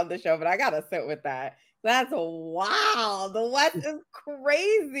right now in the show, but I gotta sit with that. That's wild. The West is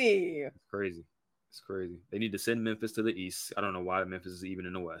crazy. It's crazy. They need to send Memphis to the East. I don't know why Memphis is even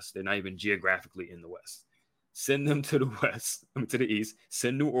in the West. They're not even geographically in the West. Send them to the West, to the East.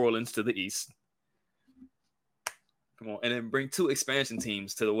 Send New Orleans to the East. Come on. And then bring 2 expansion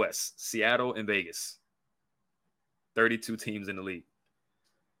teams to the West, Seattle and Vegas. 32 teams in the league.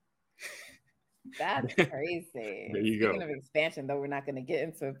 That's crazy. There you Speaking go. of expansion, though, we're not going to get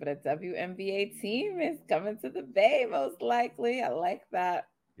into it, but a WNBA team is coming to the Bay, most likely. I like that.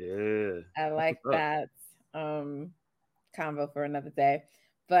 Yeah. I like that combo for another day.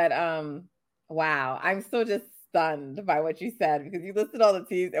 But wow, I'm still just stunned by what you said because you listed all the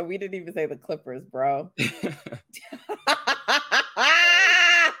teams and we didn't even say the Clippers, bro.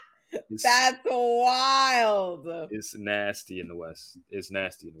 That's wild. It's nasty in the West.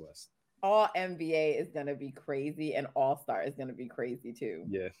 All NBA is going to be crazy and All-Star is going to be crazy too.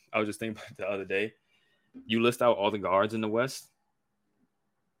 Yeah. I was just thinking about it the other day. You list out all the guards in the West.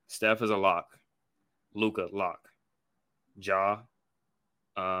 Steph is a lock. Luka, lock. Ja.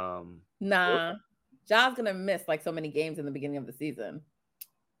 Nah. Ja's going to miss like so many games in the beginning of the season.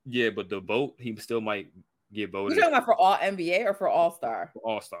 Yeah, but the vote, he still might get voted. You're talking about for all NBA or for All-Star? For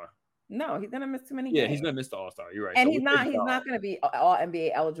All-Star. No, he's gonna miss too many games. games. He's gonna miss the All-Star. You're right. And he's not gonna be all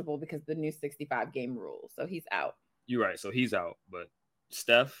NBA eligible because the new 65 game rule. So he's out. You're right. So he's out. But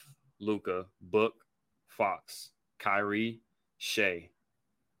Steph, Luka, Book, Fox, Kyrie, Shea,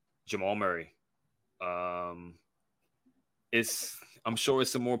 Jamal Murray. I'm sure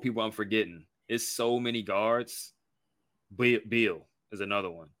it's some more people I'm forgetting. It's so many guards. Beal is another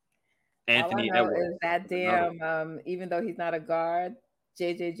one. Anthony Edwards is that damn even though he's not a guard,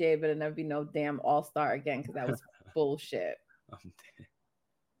 JJJ better never be no damn All-Star again because that was bullshit.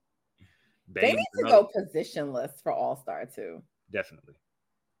 They need to go positionless for All-Star too. Definitely.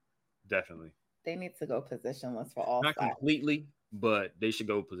 They need to go positionless for All-Star. Not completely, but they should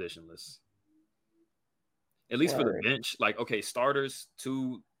go positionless. At least for the bench. Like, okay, starters,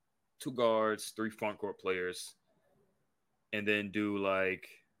 two guards, 3 front court players, and then do like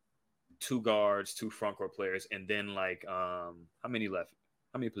 2 guards, 2 front court players, and then like how many left?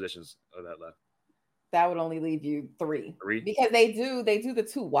 How many positions are that left? That would only leave you 3. 3? Because they do the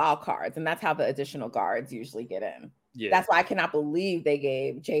 2 wild cards, and that's how the additional guards usually get in. Yeah. That's why I cannot believe they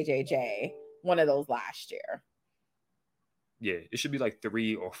gave JJJ one of those last year. Yeah, it should be like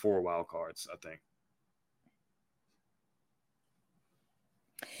 3 or 4 wild cards, I think.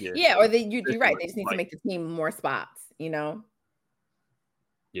 Yeah, or you're right. They just need to make the team more spots, you know?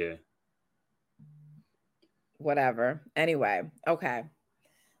 Yeah. Whatever. Anyway, okay.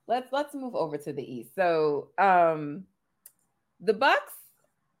 Let's move over to the East. So the Bucks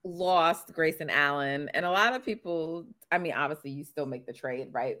lost Grayson Allen, and a lot of people, I mean, obviously you still make the trade,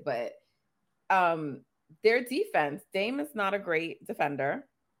 right? But their defense, Dame is not a great defender.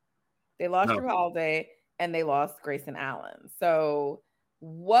 They lost Drew Holiday and they lost Grayson Allen. So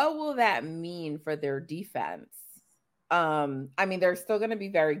what will that mean for their defense? I mean, they're still going to be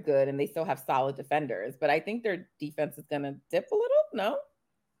very good and they still have solid defenders, but I think their defense is going to dip a little. No?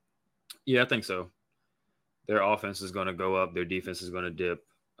 Yeah, I think so. Their offense is going to go up. Their defense is going to dip.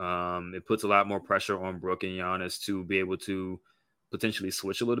 It puts a lot more pressure on Brooke and Giannis to be able to potentially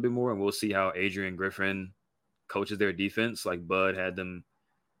switch a little bit more. And we'll see how Adrian Griffin coaches their defense. Like Bud had them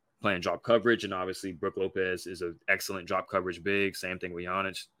playing drop coverage. And obviously Brooke Lopez is an excellent drop coverage big. Same thing with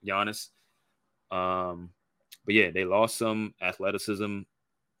Giannis. But yeah, they lost some athleticism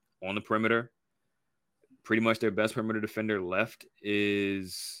on the perimeter. Pretty much their best perimeter defender left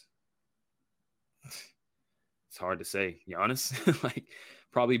is, it's hard to say, Giannis. Like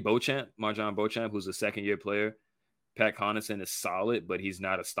probably Marjon Beauchamp, who's a second-year player. Pat Connaughton is solid, but he's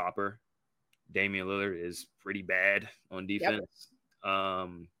not a stopper. Damian Lillard is pretty bad on defense.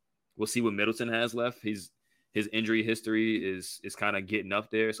 We'll see what Middleton has left. His injury history is kind of getting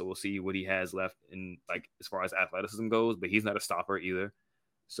up there, so we'll see what he has left in like as far as athleticism goes. But he's not a stopper either,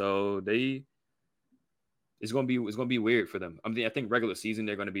 so it's gonna be weird for them. I mean, I think regular season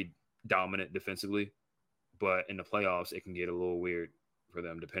they're gonna be dominant defensively, but in the playoffs it can get a little weird for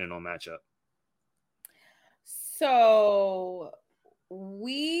them depending on matchup. So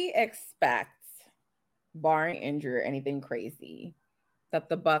we expect, barring injury or anything crazy, that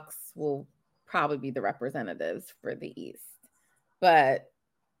the Bucks will probably be the representatives for the East. But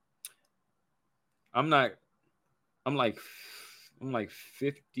I'm like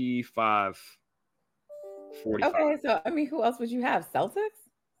 55-45. Okay, so I mean, who else would you have? Celtics?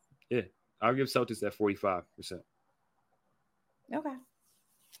 Yeah, I'll give Celtics that 45%. Okay.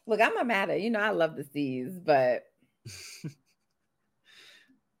 Look, I'm not mad at I love the C's, but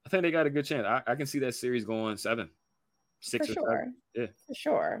I think they got a good chance. I can see that series going 7, 6 for or sure. 7. Yeah, For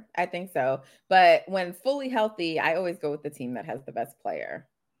sure. I think so. But when fully healthy, I always go with the team that has the best player.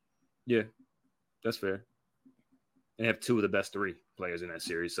 Yeah, that's fair. And have 2 of the best 3 players in that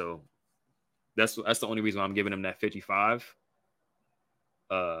series, so that's the only reason why I'm giving them that 55.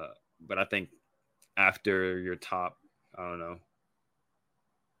 But I think after your top, I don't know,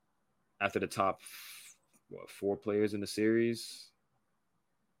 after the top 4 players in the series,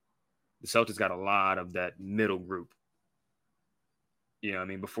 the Celtics got a lot of that middle group. You know what I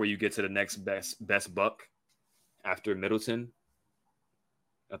mean? Before you get to the next best buck after Middleton,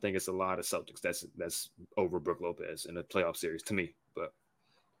 I think it's a lot of Celtics that's over Brook Lopez in the playoff series to me. But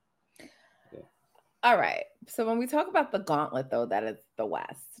yeah. All right. So when we talk about the gauntlet, though, that is the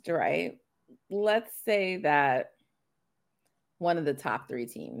West, right? Let's say that one of the top 3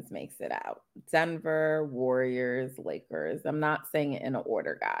 teams makes it out. Denver, Warriors, Lakers. I'm not saying it in an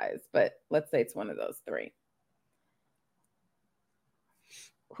order, guys, but let's say it's one of those 3.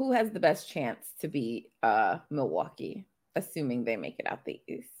 Who has the best chance to beat Milwaukee, assuming they make it out the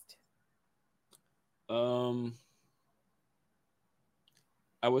East? I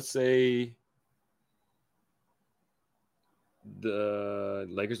would say the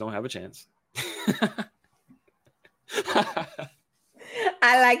Lakers don't have a chance.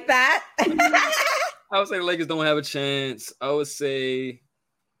 I like that. I would say the Lakers don't have a chance. I would say,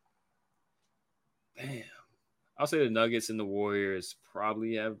 I'll say the Nuggets and the Warriors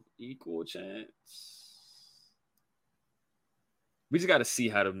probably have equal chance. We just got to see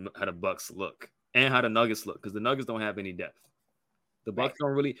how the Bucks look and how the Nuggets look, because the Nuggets don't have any depth. The Bucks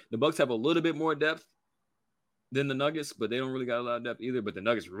don't really. The Bucks have a little bit more depth than the Nuggets, but they don't really got a lot of depth either. But the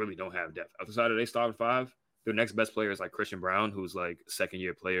Nuggets really don't have depth. Outside of they starting 5, their next best player is like Christian Brown, who's like a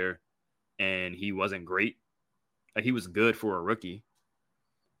second-year player, and he wasn't great. Like, he was good for a rookie,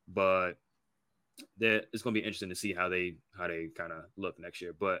 but it's going to be interesting to see how they kind of look next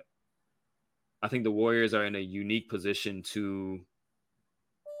year. But I think the Warriors are in a unique position to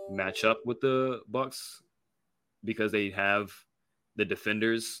match up with the Bucks because they have the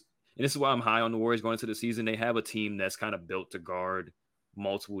defenders. And this is why I'm high on the Warriors going into the season. They have a team that's kind of built to guard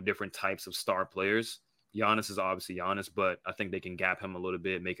multiple different types of star players. Giannis is obviously Giannis, but I think they can gap him a little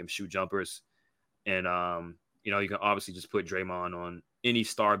bit, make him shoot jumpers. And, you can obviously just put Draymond on any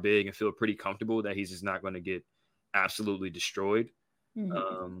star big and feel pretty comfortable that he's just not going to get absolutely destroyed.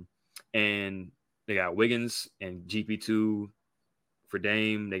 Mm-hmm. And they got Wiggins and GP2 for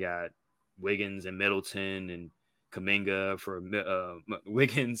Dame. They got Wiggins and Middleton and Kuminga for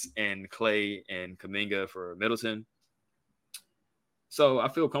Wiggins and Clay and Kuminga for Middleton. So I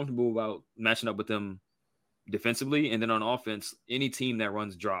feel comfortable about matching up with them defensively. And then on offense, any team that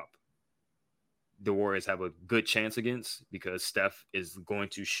runs drop, the Warriors have a good chance against, because Steph is going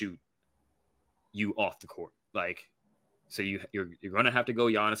to shoot you off the court. Like, so you're going to have to go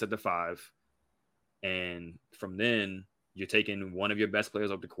Giannis at the 5. And from then, you're taking one of your best players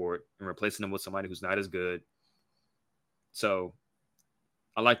off the court and replacing them with somebody who's not as good. So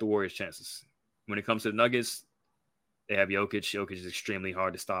I like the Warriors' chances. When it comes to the Nuggets, they have Jokic. Jokic is extremely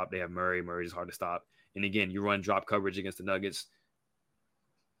hard to stop. They have Murray. Murray is hard to stop. And again, you run drop coverage against the Nuggets,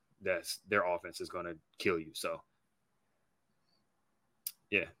 their offense is going to kill you. So,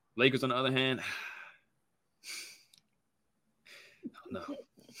 yeah. Lakers, on the other hand, I don't know.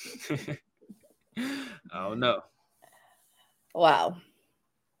 I don't know. Wow.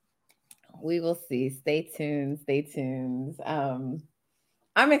 We will see. Stay tuned. Stay tuned. I'm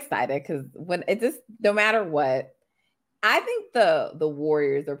excited because when it just, no matter what, I think the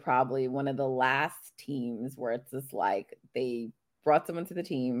Warriors are probably one of the last teams where it's just like they brought someone to the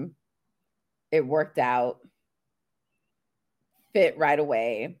team, it worked out, fit right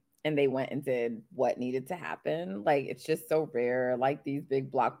away, and they went and did what needed to happen. Like, it's just so rare. Like, these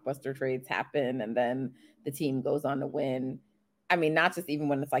big blockbuster trades happen and then the team goes on to win. I mean, not just even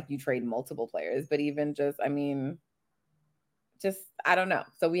when it's like you trade multiple players, but even just, I mean, just, I don't know.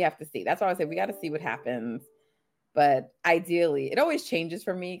 So we have to see. That's why I say we got to see what happens. But ideally, it always changes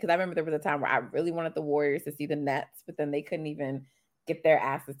for me because I remember there was a time where I really wanted the Warriors to see the Nets, but then they couldn't even get their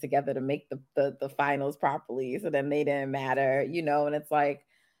asses together to make the finals properly. So then they didn't matter, you know, and it's like,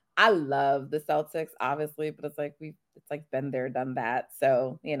 I love the Celtics, obviously, but it's like it's like been there, done that.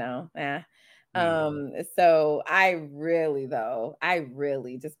 So, you know, so I really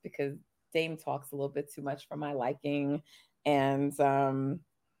just because Dame talks a little bit too much for my liking. And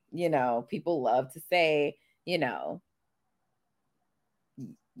you know, people love to say, you know,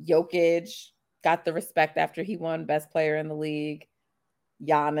 Jokic got the respect after he won best player in the league.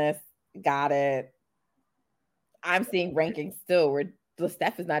 Giannis got it. I'm seeing rankings still where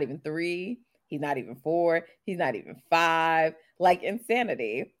Steph is not even 3. He's not even 4. He's not even 5. Like,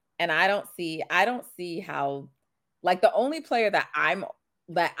 insanity. And I don't see how, like, the only player that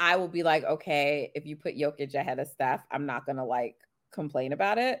I will be like, okay, if you put Jokic ahead of Steph, I'm not gonna like complain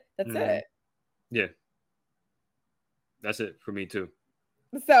about it. That's it. Yeah. That's it for me too.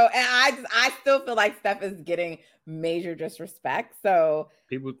 So, and I still feel like Steph is getting major disrespect. So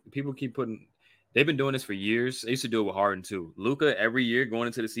people keep putting. They've been doing this for years. They used to do it with Harden too. Luka every year going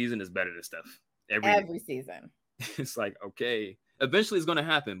into the season is better than Steph. Every season. It's like, okay, eventually it's going to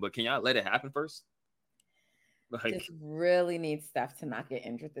happen, but can y'all let it happen first? Like, just really need Steph to not get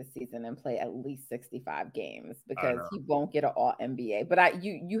injured this season and play at least 65 games because he won't get an all NBA. But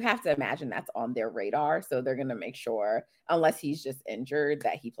you have to imagine that's on their radar. So they're going to make sure, unless he's just injured,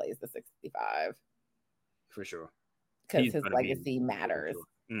 that he plays the 65. For sure. Because his legacy matters.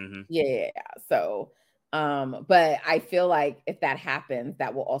 Sure. Mm-hmm. Yeah. So, but I feel like if that happens,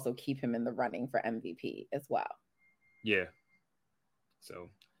 that will also keep him in the running for MVP as well. Yeah. So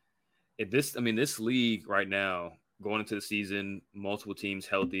this league right now, going into the season, multiple teams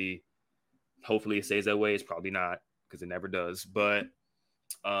healthy. Hopefully it stays that way. It's probably not because it never does. But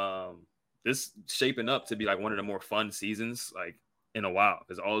this shaping up to be like one of the more fun seasons like in a while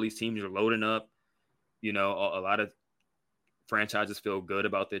because all these teams are loading up. You know, a lot of franchises feel good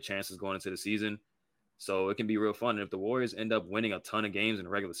about their chances going into the season. So it can be real fun. And if the Warriors end up winning a ton of games in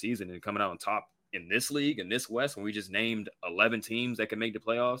the regular season and coming out on top in this league, in this West, when we just named 11 teams that can make the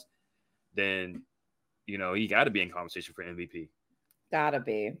playoffs, then, you know, he got to be in conversation for MVP. Gotta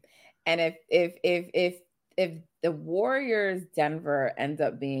be. And if the Warriors Denver ends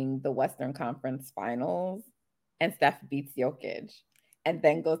up being the Western Conference Finals and Steph beats Jokic and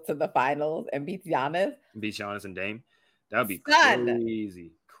then goes to the finals and beats Giannis and Dame, that would be crazy.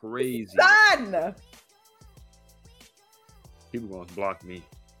 Son! People going to block me.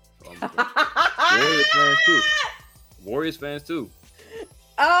 Warriors fans too.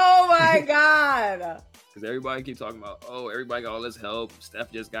 Oh my God. Because everybody keeps talking about, everybody got all this help.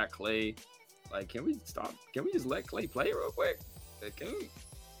 Steph just got Clay. Like, can we stop? Can we just let Clay play real quick? Can we?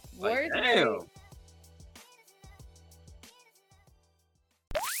 Like, damn.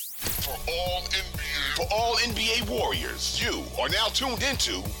 For all NBA Warriors, you are now tuned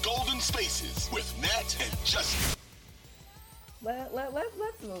into Golden Spaces with Nat and Justin.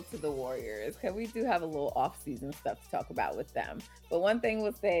 Let's move to the Warriors because we do have a little off-season stuff to talk about with them. But one thing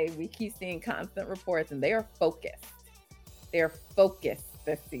we'll say, we keep seeing constant reports, and they are focused. They are focused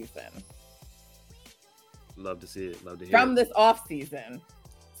this season. Love to see it. Love to hear from this off-season.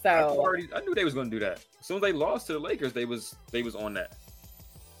 So I knew they was going to do that. As soon as they lost to the Lakers, they was on that.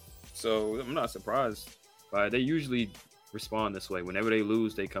 So I'm not surprised. But they usually respond this way. Whenever they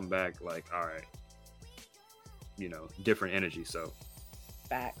lose, they come back like, all right. You know, different energy. So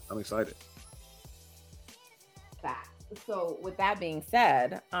facts. I'm excited. Facts. So with that being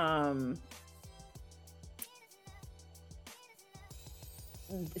said,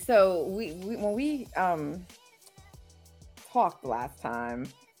 so we when we talked last time,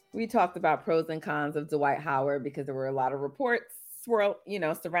 we talked about pros and cons of Dwight Howard because there were a lot of reports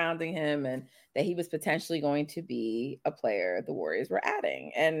surrounding him and that he was potentially going to be a player the Warriors were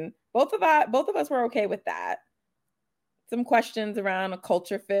adding. And both of us were okay with that. Some questions around a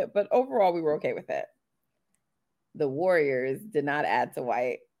culture fit, but overall we were okay with it. The Warriors did not add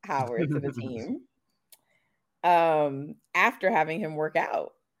Dwight Howard to the team after having him work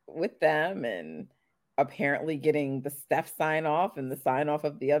out with them and apparently getting the Steph sign off and the sign off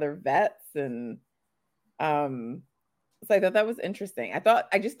of the other vets. And so I thought that was interesting.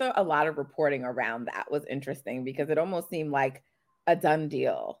 I just thought a lot of reporting around that was interesting because it almost seemed like a done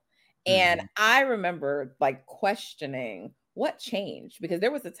deal. And I remember like questioning what changed? Because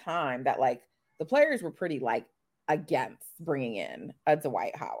there was a time that like the players were pretty like against bringing in a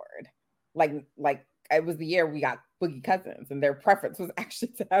Dwight Howard. Like it was the year we got Boogie Cousins, and their preference was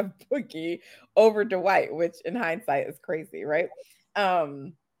actually to have Boogie over Dwight, which in hindsight is crazy, right?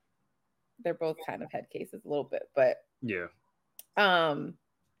 They're both kind of head cases a little bit, but yeah.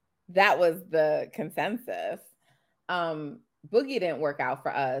 That was the consensus. Boogie didn't work out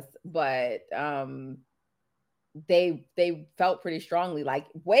for us, but they felt pretty strongly like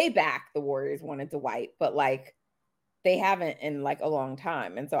way back the Warriors wanted Dwight, but like they haven't in like a long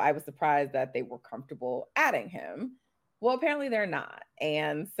time. And so I was surprised that they were comfortable adding him. Well, apparently they're not.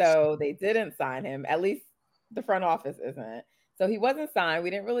 And so they didn't sign him. At least the front office isn't. So he wasn't signed. We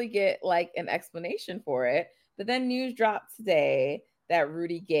didn't really get like an explanation for it. But then news dropped today that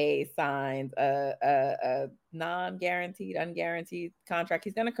Rudy Gay signed a non-guaranteed, unguaranteed contract.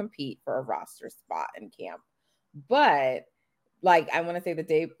 He's going to compete for a roster spot in camp. But like, I want to say the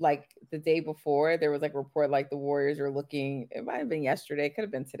day before, there was like a report like the Warriors are looking, it might have been yesterday, it could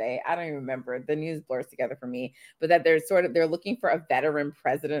have been today. I don't even remember. The news blurs together for me, but that they're looking for a veteran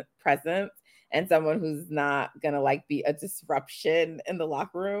presence and someone who's not going to like be a disruption in the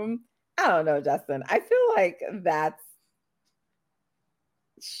locker room. I don't know, Justin. I feel like that's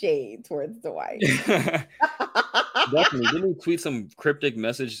shade towards Dwight. Definitely. Didn't he tweet some cryptic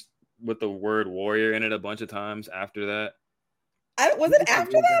message with the word warrior in it a bunch of times after that? Was it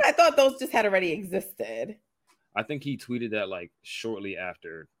after that? I thought those just had already existed. I think he tweeted that like shortly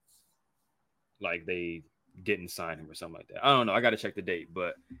after, like they didn't sign him or something like that. I don't know. I got to check the date,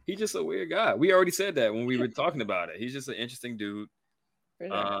 but he's just a weird guy. We already said that when we were talking about it. He's just an interesting dude. For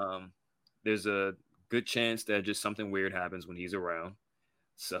sure. There's a good chance that just something weird happens when he's around.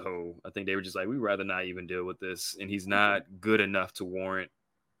 So I think they were just like, we'd rather not even deal with this. And he's not good enough to warrant,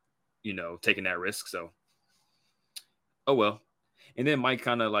 taking that risk. So, oh, well. And then Mike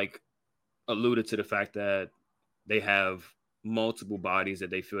kind of like alluded to the fact that they have multiple bodies that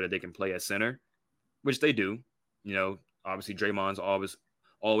they feel that they can play at center, which they do. Obviously Draymond's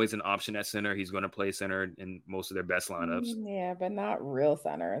always an option at center. He's going to play center in most of their best lineups. Yeah, but not real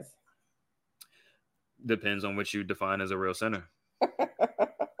centers. Depends on what you define as a real center.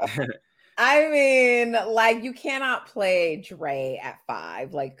 I mean, like you cannot play Dre at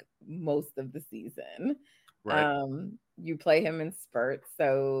 5 like most of the season. Right. You play him in spurts.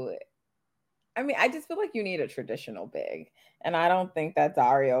 So, I mean, I just feel like you need a traditional big. And I don't think that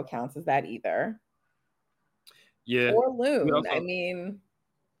Dario counts as that either. Yeah. Or Loon.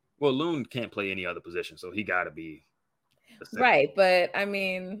 Well, Loon can't play any other position, so he got to be right. But I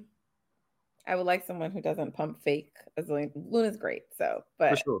mean, I would like someone who doesn't pump fake. Loon is great. So,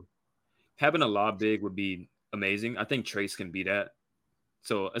 but for sure, having a lob big would be amazing. I think Trace can be that.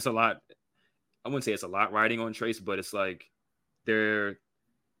 So it's a lot. I wouldn't say it's a lot riding on Trace, but it's like they're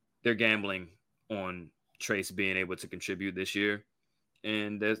gambling on Trace being able to contribute this year.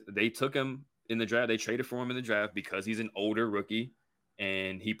 And they took him in the draft. They traded for him in the draft because he's an older rookie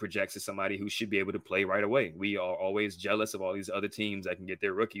and he projects as somebody who should be able to play right away. We are always jealous of all these other teams that can get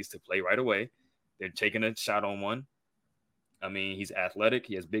their rookies to play right away. They're taking a shot on one. I mean, he's athletic.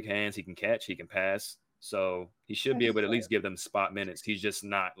 He has big hands. He can catch. He can pass. So he should be able to at least give them spot minutes. He's just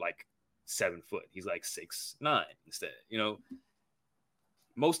not like 7 foot. He's like 6'9" instead.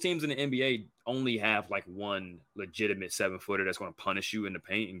 Most teams in the NBA only have like one legitimate 7-footer that's going to punish you in the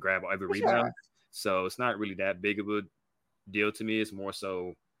paint and grab every rebound. Sure. So it's not really that big of a deal to me. It's more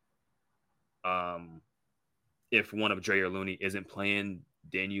so if one of Dre or Looney isn't playing,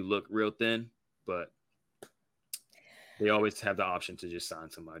 then you look real thin. But they always have the option to just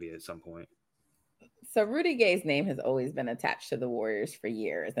sign somebody at some point. So Rudy Gay's name has always been attached to the Warriors for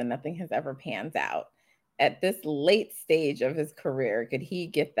years, and nothing has ever panned out. At this late stage of his career, could he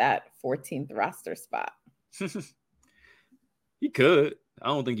get that 14th roster spot? He could. I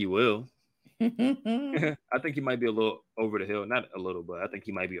don't think he will. I think he might be a little over the hill. Not a little, but I think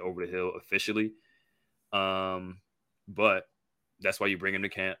he might be over the hill officially. But that's why you bring him to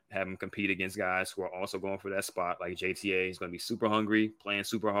camp, have him compete against guys who are also going for that spot. Like JTA, he's going to be super hungry, playing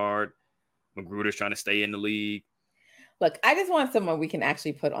super hard. Magruder's trying to stay in the league. Look, I just want someone we can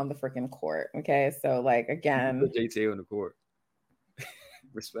actually put on the freaking court. Okay, so like again, put JTA on the court.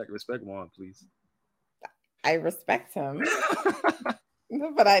 respect Juan, please. I respect him,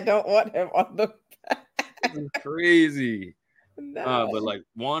 but I don't want him on the. This is crazy. No. But like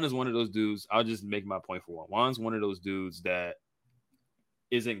Juan is one of those dudes. I'll just make my point for Juan. Juan's one of those dudes that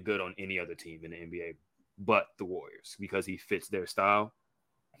isn't good on any other team in the NBA, but the Warriors because he fits their style.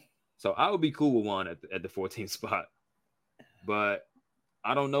 So I would be cool with Juan at the 14th spot. But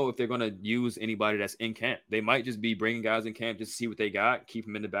I don't know if they're going to use anybody that's in camp. They might just be bringing guys in camp just to see what they got, keep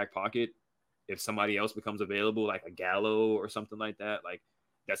them in the back pocket. If somebody else becomes available, like a Gallo or something like that, like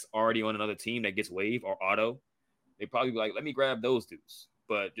that's already on another team that gets waived or auto, they probably be like, let me grab those dudes.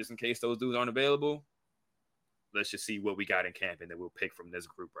 But just in case those dudes aren't available, let's just see what we got in camp, and then we'll pick from this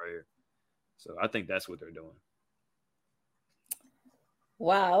group right here. So I think that's what they're doing.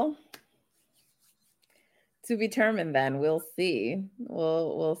 Well, to be determined then. We'll see.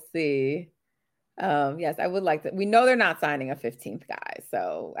 We'll see. Yes, I would like to. We know they're not signing a 15th guy,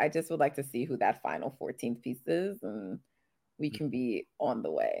 so I just would like to see who that final 14th piece is, and we can be on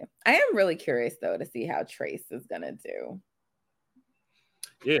the way. I am really curious though to see how Trace is gonna do.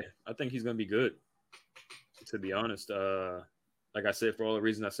 Yeah, I think he's gonna be good. To be honest, like I said, for all the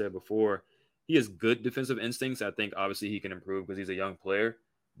reasons I said before, he has good defensive instincts. I think obviously he can improve because he's a young player,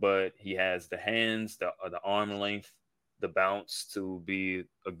 but he has the hands, the arm length, the bounce to be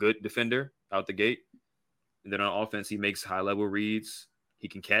a good defender out the gate. And then on offense, he makes high-level reads. He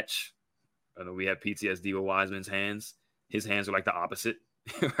can catch. I know we have PTSD with Wiseman's hands. His hands are like the opposite,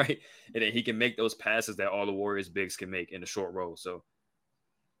 right? And then he can make those passes that all the Warriors bigs can make in the short roll. So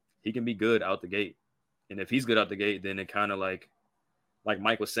he can be good out the gate. And if he's good out the gate, then it kind of like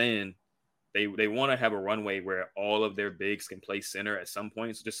Mike was saying, they want to have a runway where all of their bigs can play center at some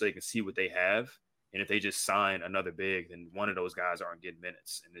points just so they can see what they have. And if they just sign another big, then one of those guys aren't getting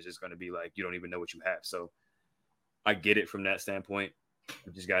minutes. And it's just going to be like, you don't even know what you have. So I get it from that standpoint.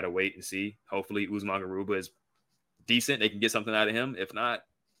 We just got to wait and see. Hopefully Usman Garuba is decent. They can get something out of him. If not,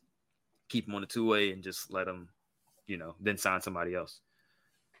 keep him on the two-way and just let him, then sign somebody else.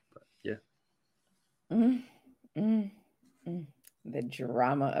 But yeah. The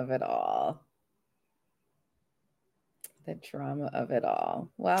drama of it all. The drama of it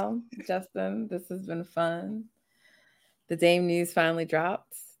all. Well, Justin, this has been fun. The Dame news finally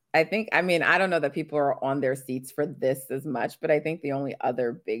dropped. I don't know that people are on their seats for this as much, but I think the only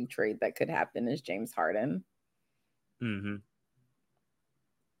other big trade that could happen is James Harden. Mm-hmm.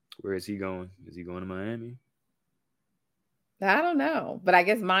 Where is he going? Is he going to Miami? I don't know, but I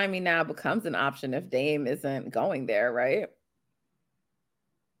guess Miami now becomes an option if Dame isn't going there, right?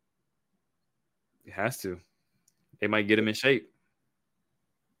 It has to. They might get him in shape.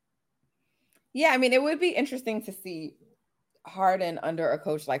 Yeah, it would be interesting to see Harden under a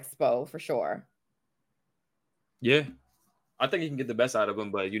coach like Spo for sure. Yeah. I think he can get the best out of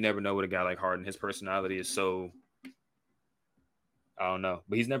him, but you never know with a guy like Harden. His personality is so, I don't know.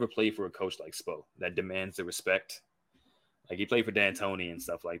 But he's never played for a coach like Spo that demands the respect. Like he played for D'Antoni and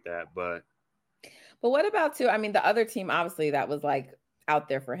stuff like that. But what about too? The other team obviously that was like out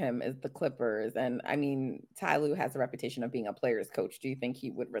there for him is the Clippers. And Ty Lue has a reputation of being a player's coach. Do you think he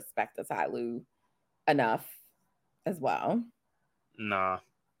would respect the Ty Lue enough as well? Nah.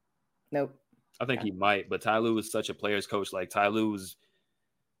 Nope. I think he might, but Ty Lue was such a player's coach. Like Ty Lue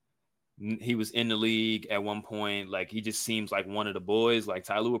he was in the league at one point. Like he just seems like one of the boys. Like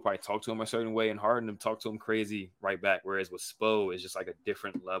Ty Lue would probably talk to him a certain way and Harden would talk to him crazy right back. Whereas with Spo, it's just like a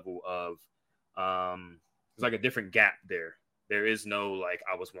different level of, it's like a different gap there. There is no like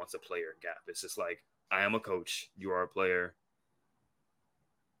I was once a player gap. It's just like I am a coach. You are a player.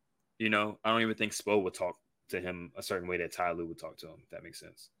 I don't even think Spo would talk to him a certain way that Ty Lue would talk to him. If that makes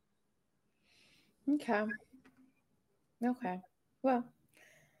sense. Okay. Well,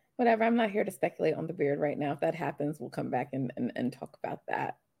 whatever. I'm not here to speculate on the beard right now. If that happens, we'll come back and talk about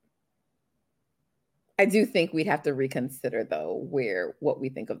that. I do think we'd have to reconsider though what we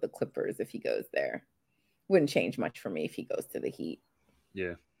think of the Clippers if he goes there. Wouldn't change much for me if he goes to the Heat.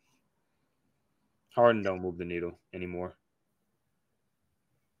 Yeah. Harden don't move the needle anymore.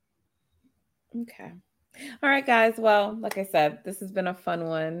 Okay. All right, guys. Well, like I said, this has been a fun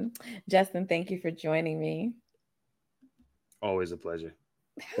one. Justin, thank you for joining me. Always a pleasure.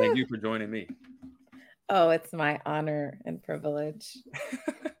 Thank you for joining me. Oh, it's my honor and privilege.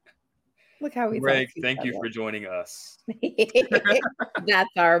 Look how we Greg, thank you for joining us.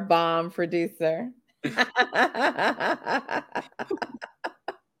 That's our bomb producer.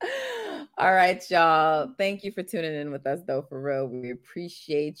 All right, y'all. Thank you for tuning in with us, though, for real. We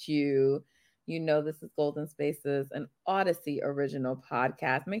appreciate you. This is Golden Spaces, an Odyssey original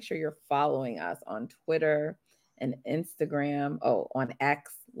podcast. Make sure you're following us on Twitter and Instagram. Oh, on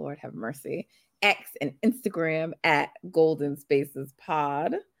X, Lord have mercy. X and Instagram at Golden Spaces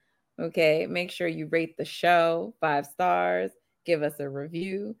Pod. Okay, make sure you rate the show 5 stars. Give us a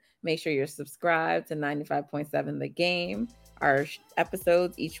review. Make sure you're subscribed to 95.7 The Game. Our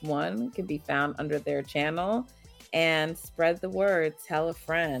episodes, each one, can be found under their channel. And spread the word. Tell a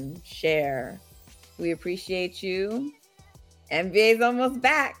friend. Share. We appreciate you. NBA's almost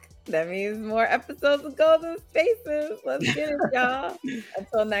back. That means more episodes of Golden Spaces. Let's get it, y'all.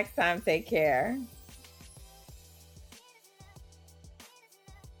 Until next time, take care.